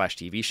the Flash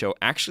TV show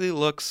actually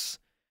looks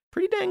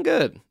pretty dang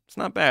good. It's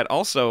not bad.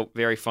 Also,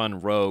 very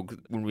fun rogue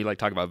when we like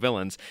talk about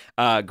villains.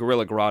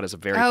 Gorilla Grodd is a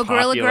very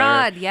popular... Gorilla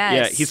Grodd, yes.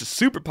 Yeah, he's a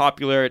super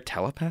popular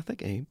telepathic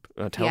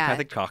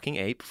talking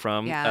ape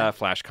from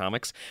Flash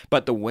comics.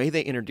 But the way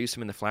they introduce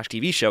him in the Flash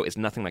TV show is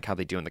nothing like how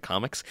they do in the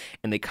comics,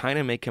 and they kind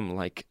of make him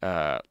like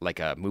a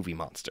movie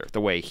monster, the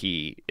way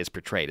he is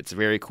portrayed. It's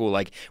very cool.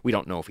 Like, we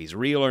don't know if he's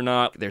real or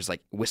not. There's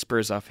like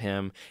whispers of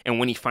him, and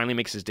when he finally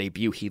makes his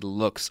debut, he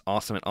looks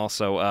awesome. And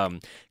also,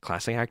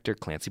 classic actor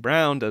Clancy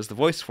Brown does the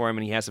voice for him,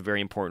 and he has a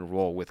very important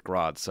role with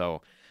Grodd.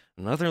 So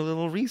another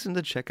little reason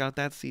to check out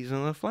that season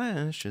of The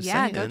Flash. Just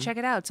saying. Go check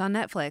it out. It's on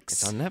Netflix.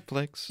 It's on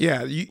Netflix.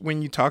 Yeah,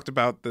 when you talked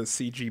about the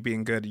CG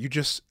being good, you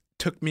just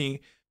took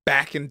me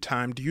back in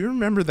time. Do you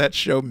remember that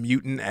show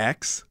Mutant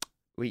X?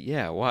 Wait,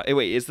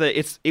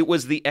 it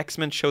was the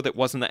X-Men show that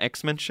wasn't the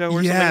X-Men show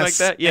or something like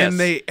that? Yes.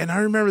 And I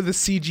remember the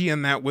CG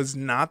in that was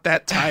not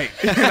that tight.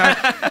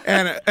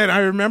 and I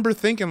remember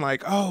thinking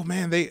like, oh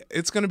man,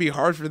 it's going to be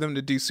hard for them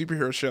to do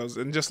superhero shows,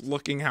 and just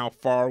looking how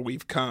far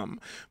we've come.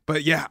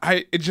 But yeah,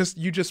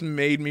 you just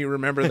made me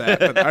remember that.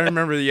 But I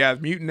remember,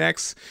 Mutant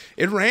X,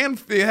 it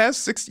has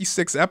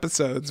 66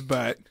 episodes,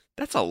 but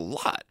that's a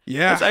lot.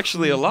 Yeah. That's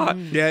actually a lot.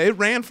 Yeah, it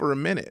ran for a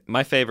minute.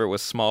 My favorite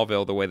was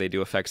Smallville. The way they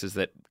do effects is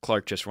that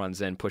Clark just runs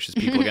in, pushes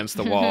people against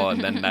the wall,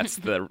 and then that's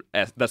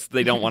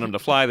they don't want him to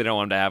fly. They don't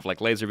want him to have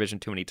like laser vision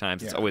too many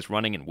times. It's always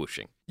running and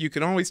whooshing. You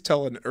can always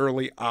tell an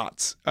early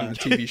aughts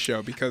TV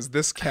show because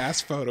this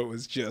cast photo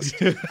is just...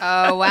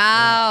 Oh,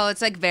 wow.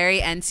 It's like very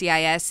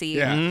NCIS-y.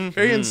 Yeah,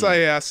 very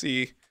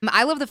NCIS-y.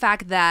 I love the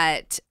fact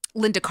that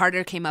Linda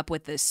Carter came up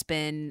with this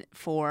spin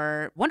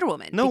for Wonder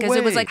Woman. No because way.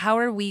 It was like, how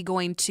is she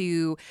going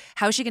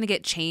to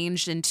get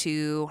changed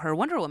into her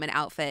Wonder Woman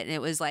outfit? And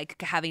it was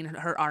like having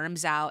her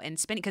arms out and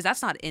spinning, because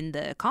that's not in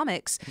the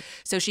comics.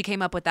 So she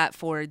came up with that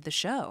for the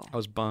show. I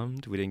was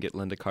bummed we didn't get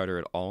Linda Carter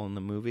at all in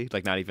the movie.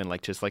 Like, not even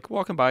like just like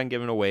walking by and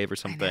giving a wave or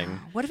something.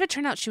 What if it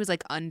turned out she was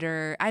like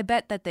under? I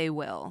bet that they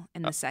will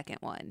in the second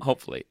one.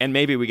 Hopefully. And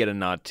maybe we get a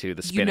nod to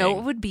the spinning. You know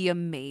what would be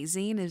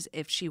amazing is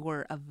if she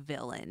were a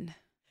villain.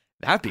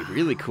 That'd be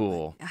really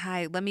cool.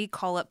 Hi, let me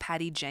call up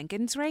Patty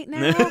Jenkins right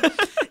now.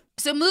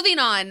 So moving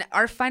on,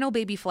 our final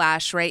baby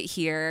Flash right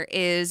here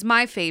is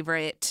my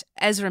favorite,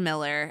 Ezra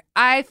Miller.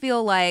 I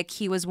feel like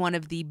he was one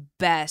of the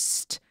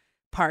best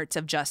parts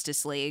of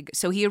Justice League.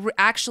 So he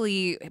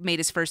actually made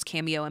his first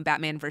cameo in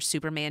Batman vs.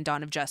 Superman: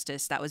 Dawn of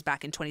Justice. That was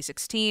back in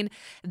 2016.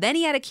 Then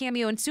he had a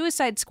cameo in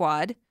Suicide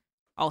Squad,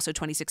 also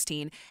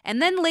 2016,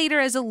 and then later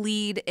as a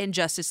lead in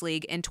Justice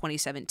League in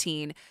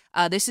 2017.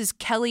 This is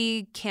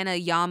Kelly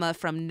Kanayama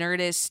from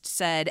Nerdist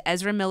said,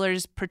 Ezra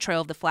Miller's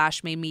portrayal of the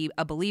Flash made me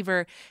a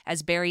believer.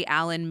 As Barry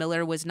Allen,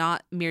 Miller was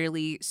not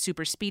merely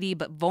super speedy,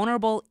 but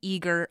vulnerable,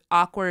 eager,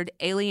 awkward,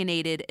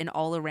 alienated, and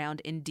all around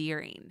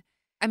endearing.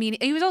 I mean,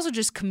 he was also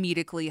just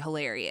comedically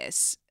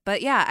hilarious.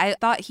 But yeah, I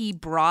thought he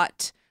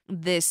brought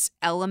this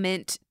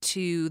element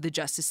to the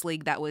Justice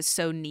League that was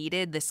so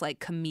needed, this like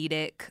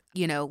comedic,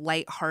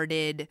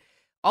 lighthearted,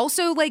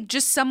 also like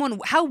just someone,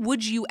 how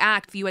would you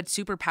act if you had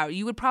superpower?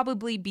 You would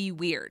probably be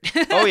weird.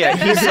 Oh yeah,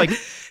 he's like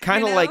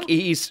kind of like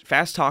he's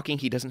fast talking,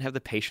 he doesn't have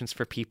the patience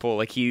for people,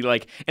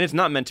 and it's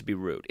not meant to be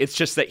rude. It's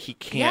just that he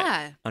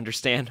can't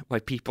understand why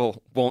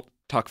people won't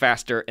talk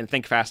faster and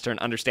think faster and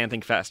understand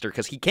things faster,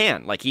 because he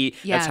can.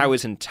 That's how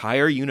his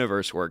entire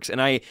universe works. And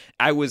I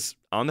was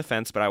on the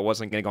fence, but I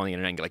wasn't going to go on the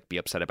internet and be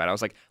upset about it. I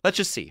was like, let's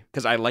just see,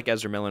 because I like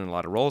Ezra Miller in a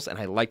lot of roles, and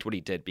I liked what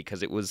he did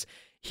because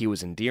he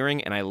was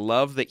endearing, and I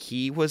love that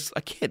he was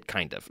a kid,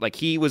 kind of like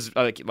he was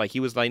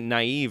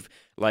naive,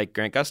 like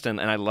Grant Gustin.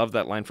 And I love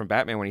that line from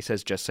Batman when he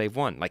says, "Just save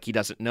one." Like, he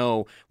doesn't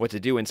know what to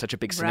do in such a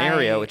big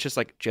scenario. Right. It's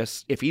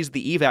just if he's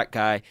the evac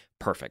guy,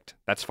 perfect.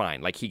 That's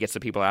fine. Like, he gets the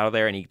people out of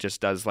there, and he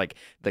just does like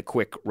the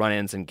quick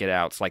run-ins and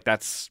get-outs. Like,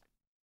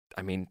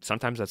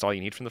 sometimes that's all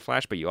you need from the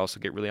Flash, but you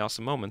also get really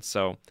awesome moments.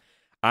 So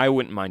I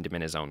wouldn't mind him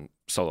in his own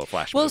solo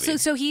Flash movie. Well,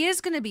 so he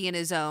is going to be in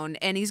his own,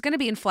 and he's going to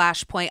be in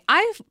Flashpoint.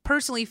 I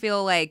personally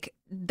feel like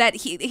that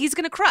he's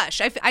going to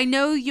crush. I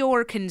know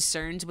your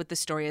concerns with the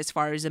story as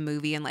far as a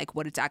movie and like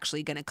what it's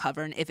actually going to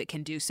cover and if it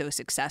can do so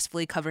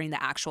successfully covering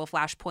the actual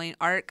Flashpoint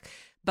arc.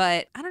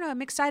 But I don't know.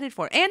 I'm excited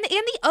for it. And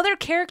the other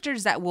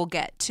characters that we'll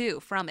get, too,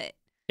 from it.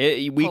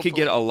 We could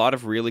get a lot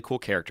of really cool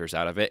characters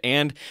out of it.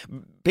 And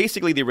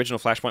basically, the original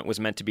Flashpoint was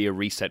meant to be a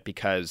reset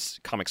because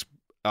comics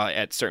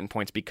at certain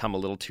points become a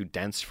little too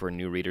dense for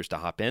new readers to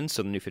hop in.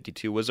 So the New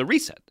 52 was a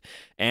reset.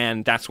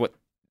 And that's what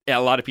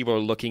a lot of people are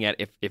looking at.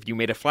 If you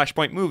made a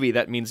Flashpoint movie,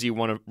 that means you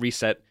want to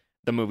reset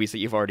the movies that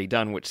you've already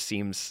done, which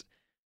seems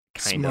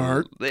kind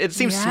smart. of... It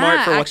seems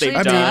smart for what they've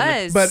done.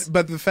 Does.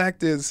 But the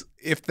fact is,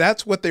 if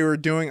that's what they were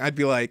doing, I'd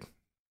be like,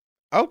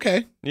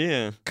 okay,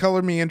 Yeah.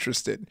 color me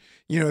interested.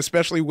 You know,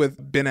 especially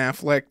with Ben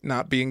Affleck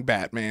not being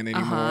Batman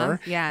anymore.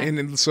 Yeah.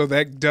 And so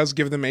that does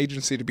give them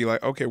agency to be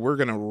like, okay, we're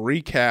going to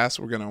recast,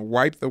 we're going to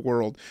wipe the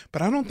world.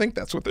 But I don't think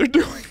that's what they're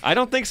doing. I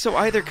don't think so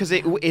either, because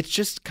it's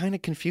just kind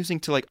of confusing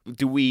to, like,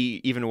 do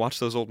we even watch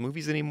those old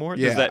movies anymore?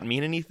 Yeah. Does that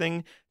mean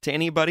anything to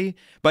anybody?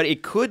 But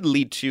it could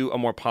lead to a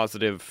more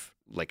positive,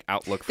 like,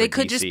 outlook for They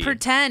could DC. just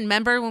pretend.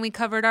 Remember when we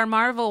covered our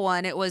Marvel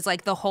one? It was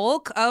like the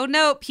Hulk. Oh,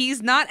 nope,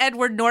 he's not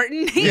Edward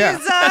Norton. He's, Yeah.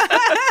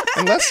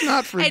 And let's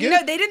not forget. And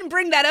no, they didn't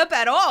bring that up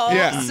at all.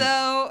 Yeah.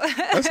 So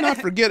Let's not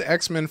forget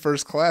X-Men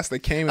First Class. They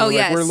came and Oh, were like,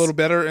 yes. we're a little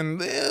better,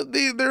 and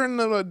they're in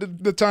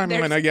the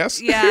timeline, I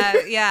guess.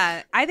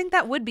 Yeah. I think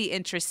that would be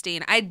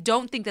interesting. I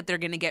don't think that they're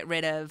going to get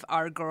rid of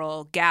our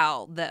girl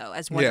Gal, though,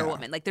 as Wonder Yeah.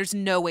 Woman. Like, there's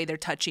no way they're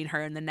touching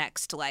her in the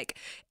next,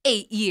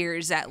 8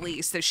 years at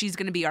least. So she's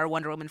going to be our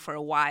Wonder Woman for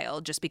a while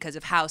just because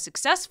of how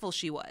successful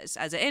she was.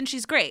 And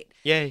she's great.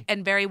 Yay.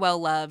 And very well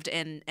loved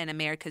and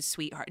America's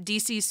sweetheart,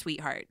 DC's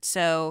sweetheart.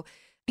 So...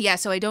 yeah,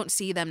 so I don't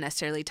see them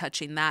necessarily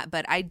touching that,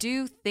 but I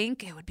do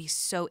think it would be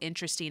so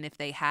interesting if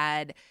they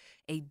had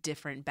a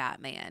different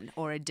Batman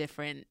or a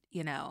different,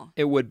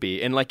 It would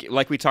be. And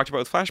like we talked about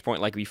with Flashpoint,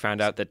 like we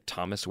found out that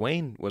Thomas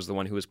Wayne was the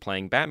one who was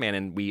playing Batman,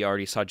 and we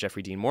already saw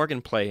Jeffrey Dean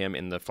Morgan play him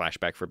in the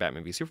flashback for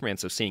Batman v Superman.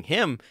 So seeing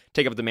him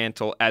take up the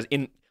mantle as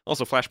in...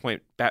 Also,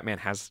 Flashpoint Batman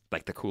has,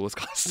 like, the coolest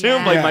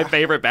costume, like my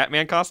favorite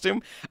Batman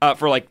costume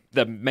for, like,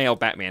 the male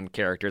Batman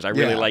characters. I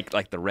really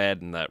like the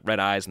red and the red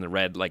eyes and the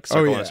red, like,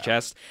 circle on his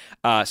chest.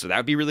 So that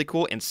would be really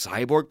cool. And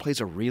Cyborg plays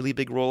a really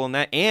big role in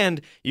that. And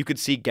you could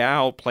see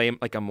Gal play,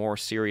 like, a more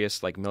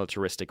serious, like,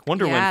 militaristic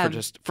Wonder Woman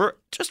for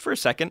just for a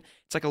second.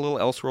 It's like a little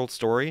Elseworld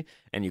story.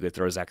 And you could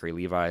throw Zachary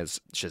Levi's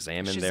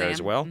Shazam in there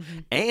as well. Mm-hmm.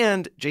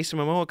 And Jason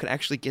Momoa could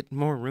actually get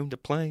more room to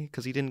play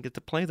because he didn't get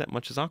to play that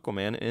much as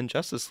Aquaman in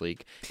Justice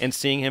League. And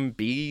seeing him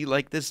be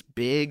like this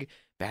big,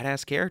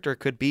 badass character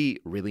could be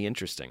really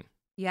interesting.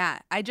 Yeah,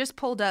 I just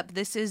pulled up.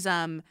 This is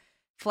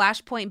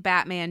Flashpoint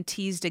Batman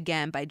Teased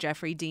Again by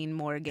Jeffrey Dean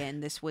Morgan.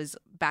 This was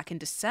back in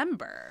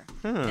December.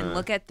 And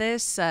look at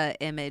this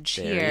image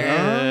There here.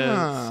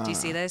 he is. Do you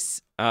see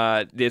this?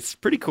 It's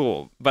pretty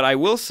cool. But I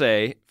will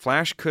say,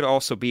 Flash could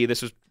also be,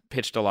 this was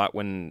pitched a lot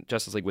when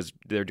Justice League was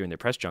there doing their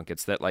press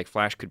junkets, that like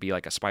Flash could be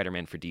like a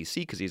Spider-Man for DC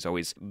because he's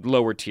always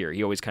lower tier.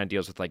 He always kind of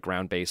deals with like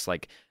ground-based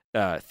like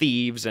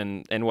thieves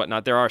and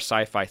whatnot. There are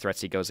sci-fi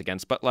threats he goes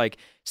against, but like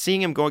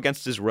seeing him go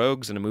against his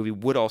rogues in a movie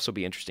would also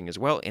be interesting as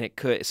well. And it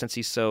could, since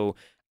he's so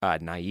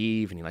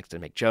naive and he likes to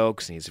make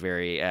jokes and he's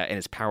very and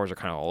his powers are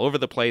kind of all over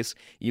the place,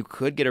 you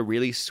could get a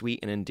really sweet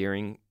and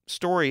endearing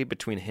story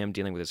between him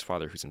dealing with his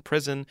father who's in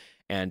prison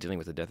and dealing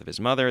with the death of his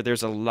mother.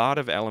 There's a lot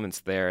of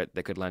elements there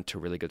that could lend to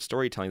really good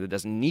storytelling that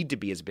doesn't need to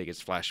be as big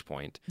as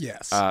Flashpoint.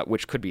 Yes.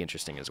 Which could be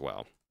interesting as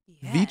well.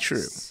 Be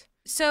true.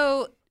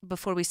 So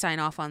before we sign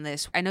off on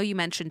this, I know you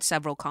mentioned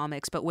several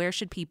comics, but where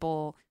should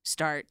people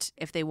start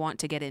if they want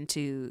to get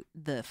into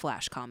the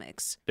Flash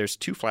comics? There's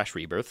 2 Flash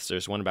rebirths.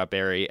 There's one about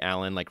Barry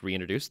Allen, like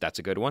reintroduced. That's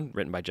a good one,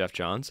 written by Jeff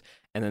Johns.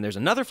 And then there's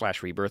another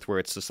Flash rebirth where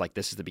it's just like,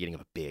 this is the beginning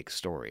of a big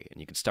story. And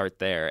you can start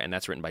there. And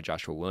that's written by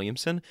Joshua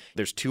Williamson.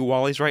 There's 2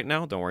 Wallies right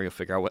now. Don't worry, you'll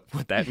figure out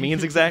what that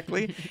means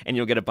exactly. And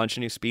you'll get a bunch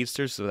of new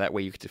speedsters. So that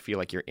way you get to feel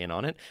like you're in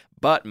on it.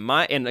 But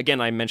and again,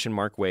 I mentioned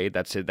Mark Waid.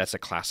 That's a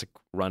classic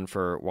run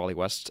for Wally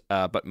West.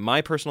 But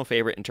my personal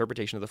favorite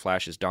interpretation of the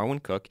Flash is Darwin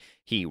Cook.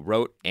 He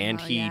wrote and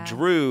he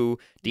drew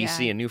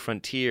DC A New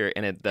Frontier.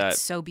 And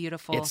it's so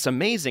beautiful. It's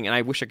amazing. And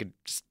I wish I could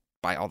just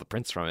buy all the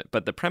prints from it.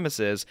 But the premise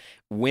is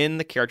when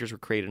the characters were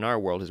created in our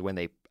world is when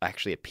they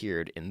actually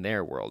appeared in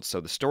their world.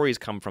 So the stories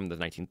come from the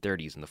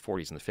 1930s and the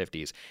 40s and the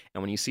 50s.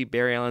 And when you see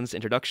Barry Allen's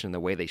introduction, the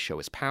way they show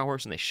his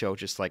powers and they show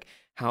just like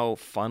how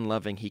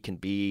fun-loving he can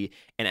be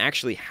and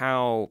actually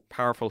how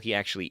powerful he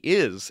actually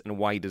is and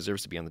why he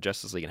deserves to be on the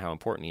Justice League and how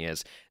important he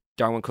is,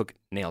 Darwin Cook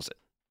nails it.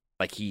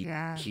 Like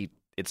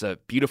it's a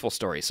beautiful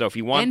story. So if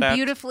you want that,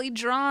 beautifully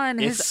drawn.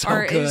 His so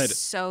art good. is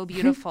so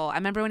beautiful. I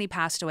remember when he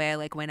passed away, I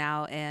like went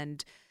out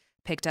and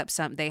picked up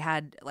some. They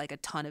had like a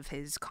ton of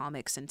his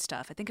comics and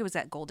stuff. I think it was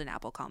at Golden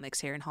Apple Comics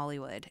here in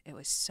Hollywood. It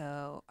was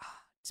so.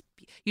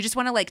 You just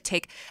want to like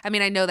take. I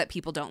mean, I know that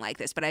people don't like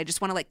this, but I just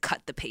want to like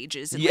cut the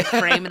pages and like,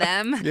 frame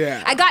them.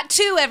 Yeah. I got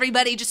 2.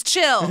 Everybody, just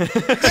chill.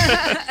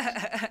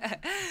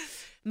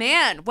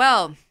 Man,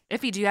 well,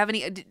 Iffy, do you have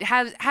any?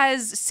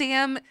 Has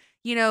Sam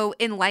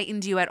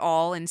enlightened you at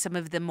all in some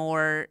of the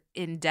more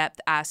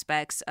in-depth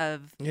aspects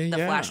of the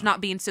Flash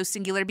not being so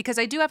singular? Because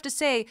I do have to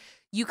say,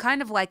 you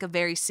kind of like a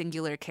very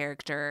singular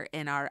character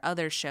in our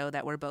other show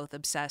that we're both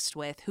obsessed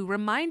with, who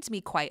reminds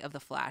me quite of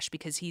the Flash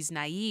because he's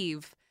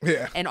naive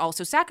and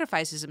also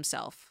sacrifices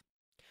himself.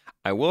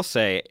 I will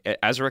say,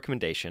 as a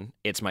recommendation,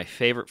 it's my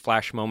favorite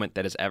Flash moment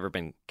that has ever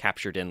been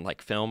captured in like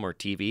film or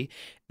TV.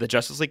 The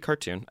Justice League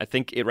cartoon. I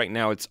think right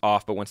now it's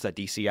off, but once that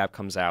DC app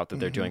comes out that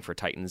they're doing for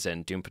Titans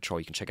and Doom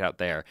Patrol, you can check it out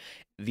there.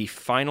 The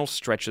final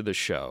stretch of the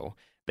show,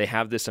 they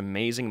have this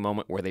amazing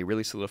moment where they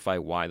really solidify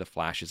why the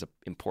Flash is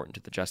important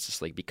to the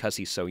Justice League. Because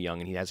he's so young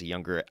and he has a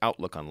younger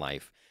outlook on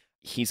life,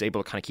 he's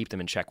able to kind of keep them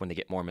in check when they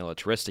get more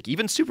militaristic.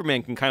 Even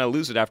Superman can kind of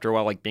lose it after a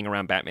while, like being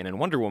around Batman and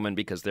Wonder Woman,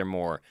 because they're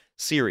more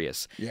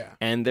serious. Yeah.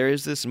 And there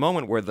is this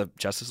moment where the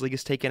Justice League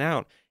is taken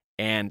out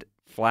and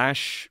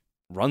Flash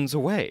runs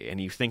away. And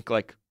you think,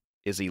 like,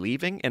 is he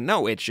leaving? And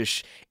no,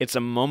 it's a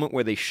moment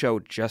where they show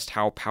just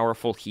how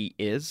powerful he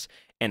is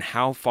and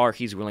how far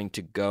he's willing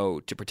to go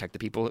to protect the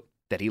people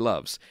that he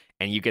loves.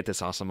 And you get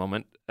this awesome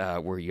moment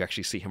where you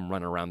actually see him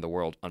run around the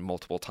world on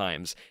multiple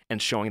times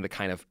and showing the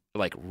kind of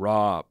like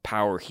raw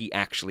power he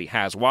actually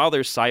has. While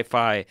there's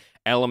sci-fi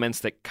elements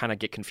that kind of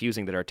get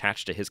confusing that are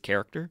attached to his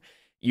character,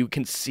 you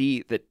can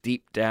see that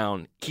deep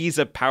down he's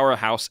a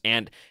powerhouse,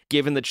 and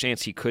given the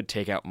chance, he could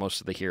take out most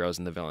of the heroes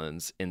and the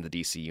villains in the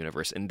DC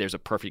universe. And there's a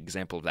perfect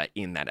example of that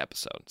in that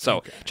episode.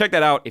 So check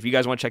that out. If you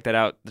guys want to check that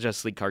out, the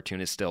Justice League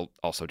cartoon is still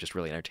also just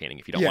really entertaining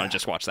if you don't want to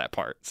just watch that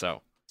part.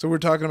 So we're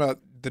talking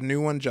about the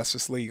new one,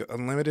 Justice League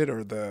Unlimited,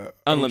 or the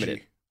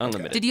OG?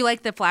 Unlimited. Did you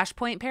like the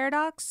Flashpoint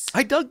paradox?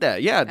 I dug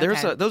that. Yeah,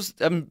 there's those.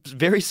 I'm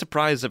very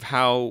surprised of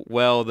how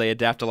well they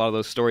adapt a lot of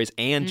those stories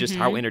and just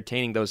how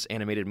entertaining those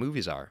animated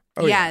movies are.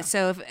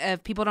 So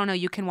if people don't know,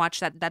 you can watch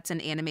that. That's an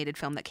animated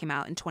film that came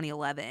out in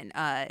 2011.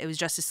 It was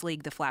Justice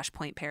League: The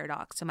Flashpoint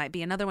Paradox. So it might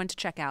be another one to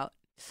check out.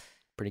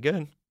 Pretty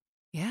good.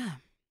 Yeah.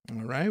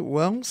 All right.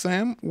 Well,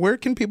 Sam, where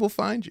can people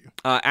find you?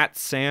 At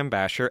Sam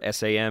Basher,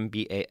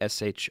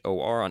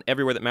 SAMBASHOR, on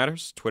everywhere that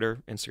matters,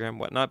 Twitter, Instagram,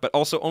 whatnot. But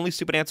also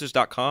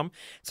onlystupidanswers.com.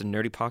 It's a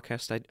nerdy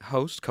podcast I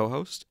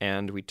co-host,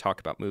 and we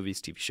talk about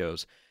movies, TV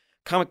shows,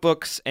 comic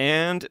books,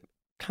 and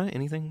kind of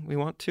anything we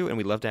want to. And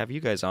we'd love to have you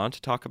guys on to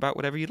talk about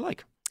whatever you'd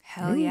like.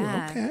 Hell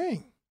yeah.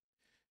 Okay.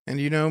 And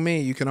you know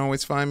me, you can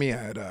always find me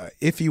at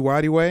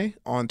IffyWadiWay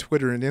on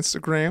Twitter and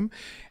Instagram.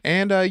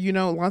 And,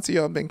 lots of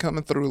y'all have been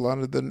coming through, a lot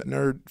of the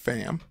nerd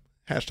fam.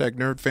 Hashtag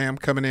nerd fam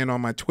coming in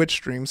on my Twitch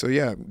stream. So,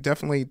 yeah,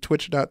 definitely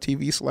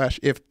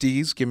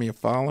twitch.tv/IffDs. Give me a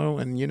follow.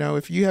 And,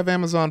 if you have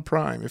Amazon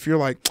Prime, if you're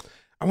like,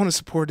 I want to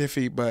support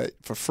Iffy, but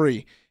for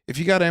free. If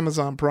you got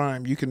Amazon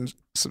Prime, you can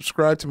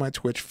subscribe to my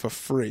Twitch for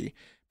free.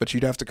 But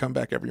you'd have to come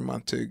back every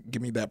month to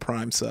give me that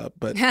Prime sub.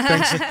 But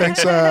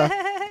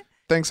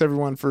thanks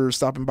everyone for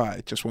stopping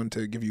by. Just wanted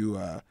to give you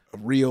a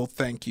real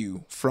thank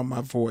you from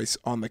my voice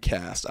on the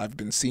cast. I've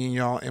been seeing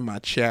y'all in my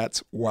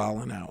chats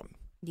wilding out.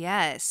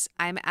 Yes,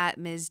 I'm at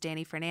Ms.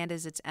 Danny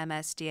Fernandez. It's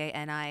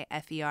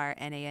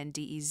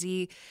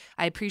MSDANIFERNANDEZ.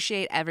 I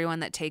appreciate everyone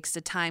that takes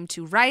the time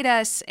to write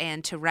us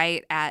and to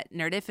write at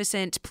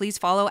Nerdificent. Please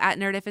follow at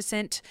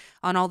Nerdificent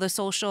on all the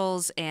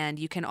socials, and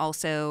you can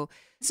also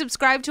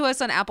subscribe to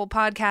us on Apple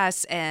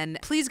Podcasts, and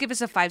please give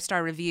us a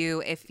 5-star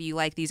review if you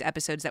like these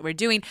episodes that we're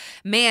doing.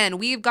 Man,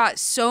 we've got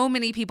so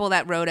many people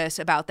that wrote us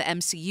about the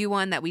MCU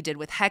one that we did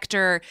with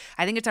Hector.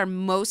 I think it's our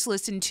most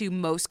listened to,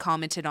 most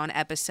commented on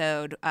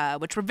episode,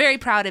 which we're very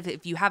proud of.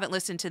 If you haven't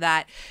listened to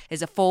that,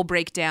 is a full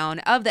breakdown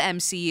of the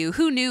MCU.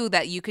 Who knew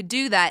that you could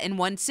do that in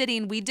one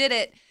sitting? We did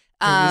it.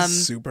 It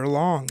was super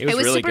long. It was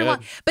really super good.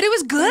 long, but it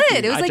was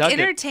good. It was I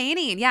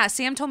entertaining. Yeah,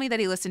 Sam told me that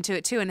he listened to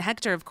it too, and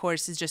Hector, of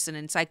course, is just an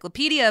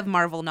encyclopedia of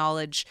Marvel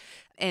knowledge,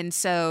 and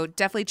so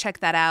definitely check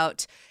that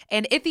out.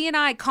 And Iffy and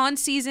I, con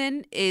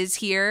season is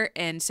here,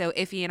 and so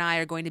Iffy and I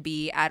are going to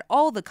be at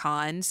all the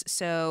cons.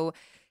 So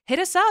hit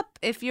us up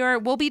if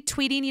we'll be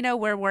tweeting,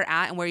 where we're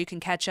at and where you can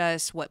catch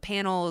us, what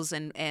panels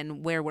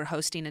and where we're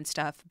hosting and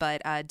stuff.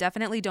 But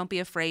definitely don't be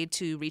afraid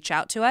to reach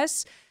out to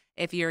us.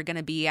 If you're going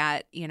to be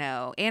at,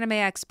 Anime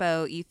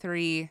Expo,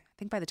 E3, I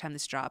think by the time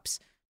this drops,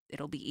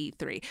 it'll be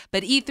E3.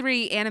 But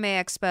E3, Anime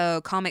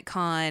Expo,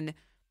 Comic-Con,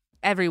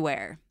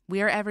 everywhere.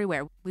 We are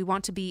everywhere. We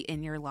want to be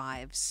in your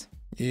lives.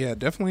 Yeah,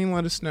 definitely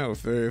let us know.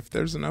 If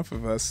there's enough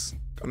of us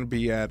going to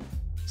be at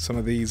some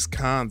of these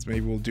cons,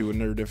 maybe we'll do a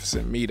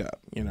Nerdificent meetup,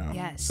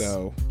 Yes.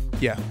 So,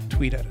 yeah,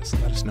 tweet at us.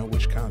 Let us know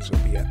which cons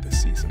we'll be at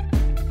this season.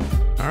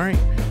 All right.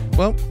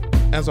 Well,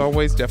 as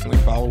always, definitely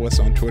follow us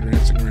on Twitter and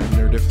Instagram,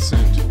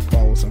 Nerdificent.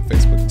 Follow us on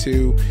Facebook,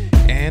 too.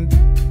 And,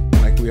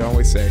 like we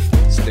always say,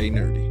 stay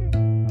nerdy.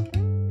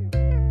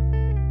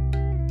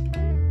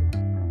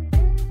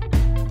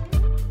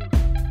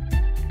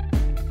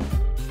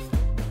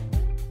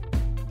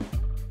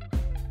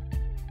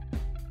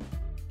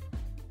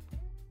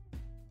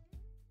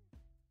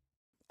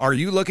 Are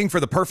you looking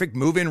for the perfect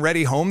move-in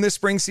ready home this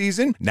spring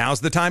season?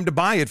 Now's the time to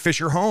buy at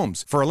Fisher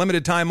Homes. For a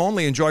limited time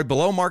only, enjoy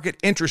below-market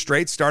interest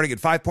rates starting at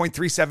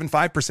 5.375%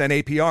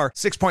 APR,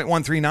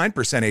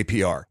 6.139%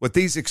 APR. With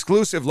these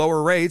exclusive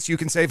lower rates, you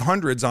can save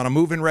hundreds on a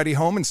move-in ready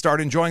home and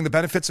start enjoying the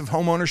benefits of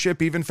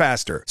homeownership even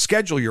faster.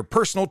 Schedule your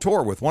personal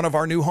tour with one of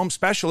our new home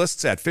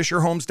specialists at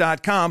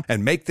FisherHomes.com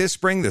and make this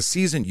spring the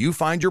season you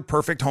find your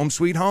perfect home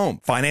sweet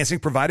home. Financing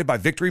provided by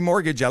Victory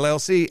Mortgage,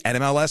 LLC,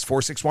 NMLS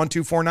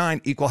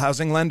 461249, Equal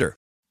Housing Lender.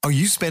 Are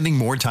you spending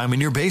more time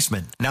in your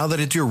basement now that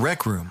it's your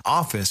rec room,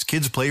 office,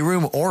 kids'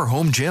 playroom, or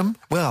home gym?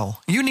 Well,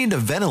 you need to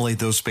ventilate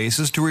those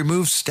spaces to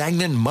remove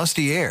stagnant,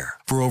 musty air.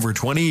 For over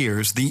 20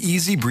 years, the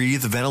Easy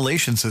Breathe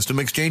ventilation system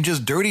exchanges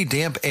dirty,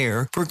 damp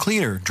air for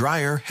cleaner,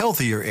 drier,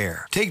 healthier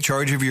air. Take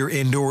charge of your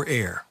indoor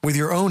air with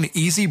your own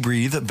Easy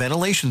Breathe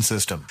ventilation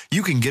system.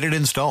 You can get it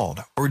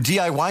installed, or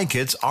DIY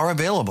kits are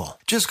available.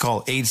 Just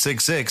call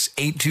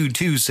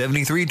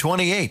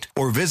 866-822-7328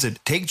 or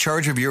visit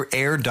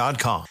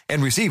takechargeofyourair.com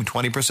and receive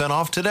 20%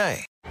 off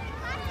today.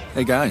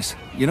 Hey guys,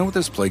 you know what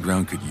this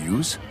playground could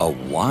use? A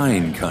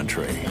wine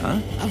country, huh?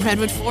 A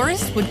redwood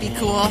forest would be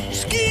cool.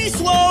 Ski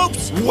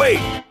slopes! Wait!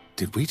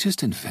 Did we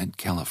just invent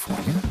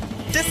California?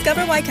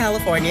 Discover why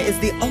California is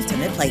the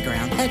ultimate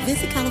playground at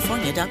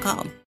visitcalifornia.com.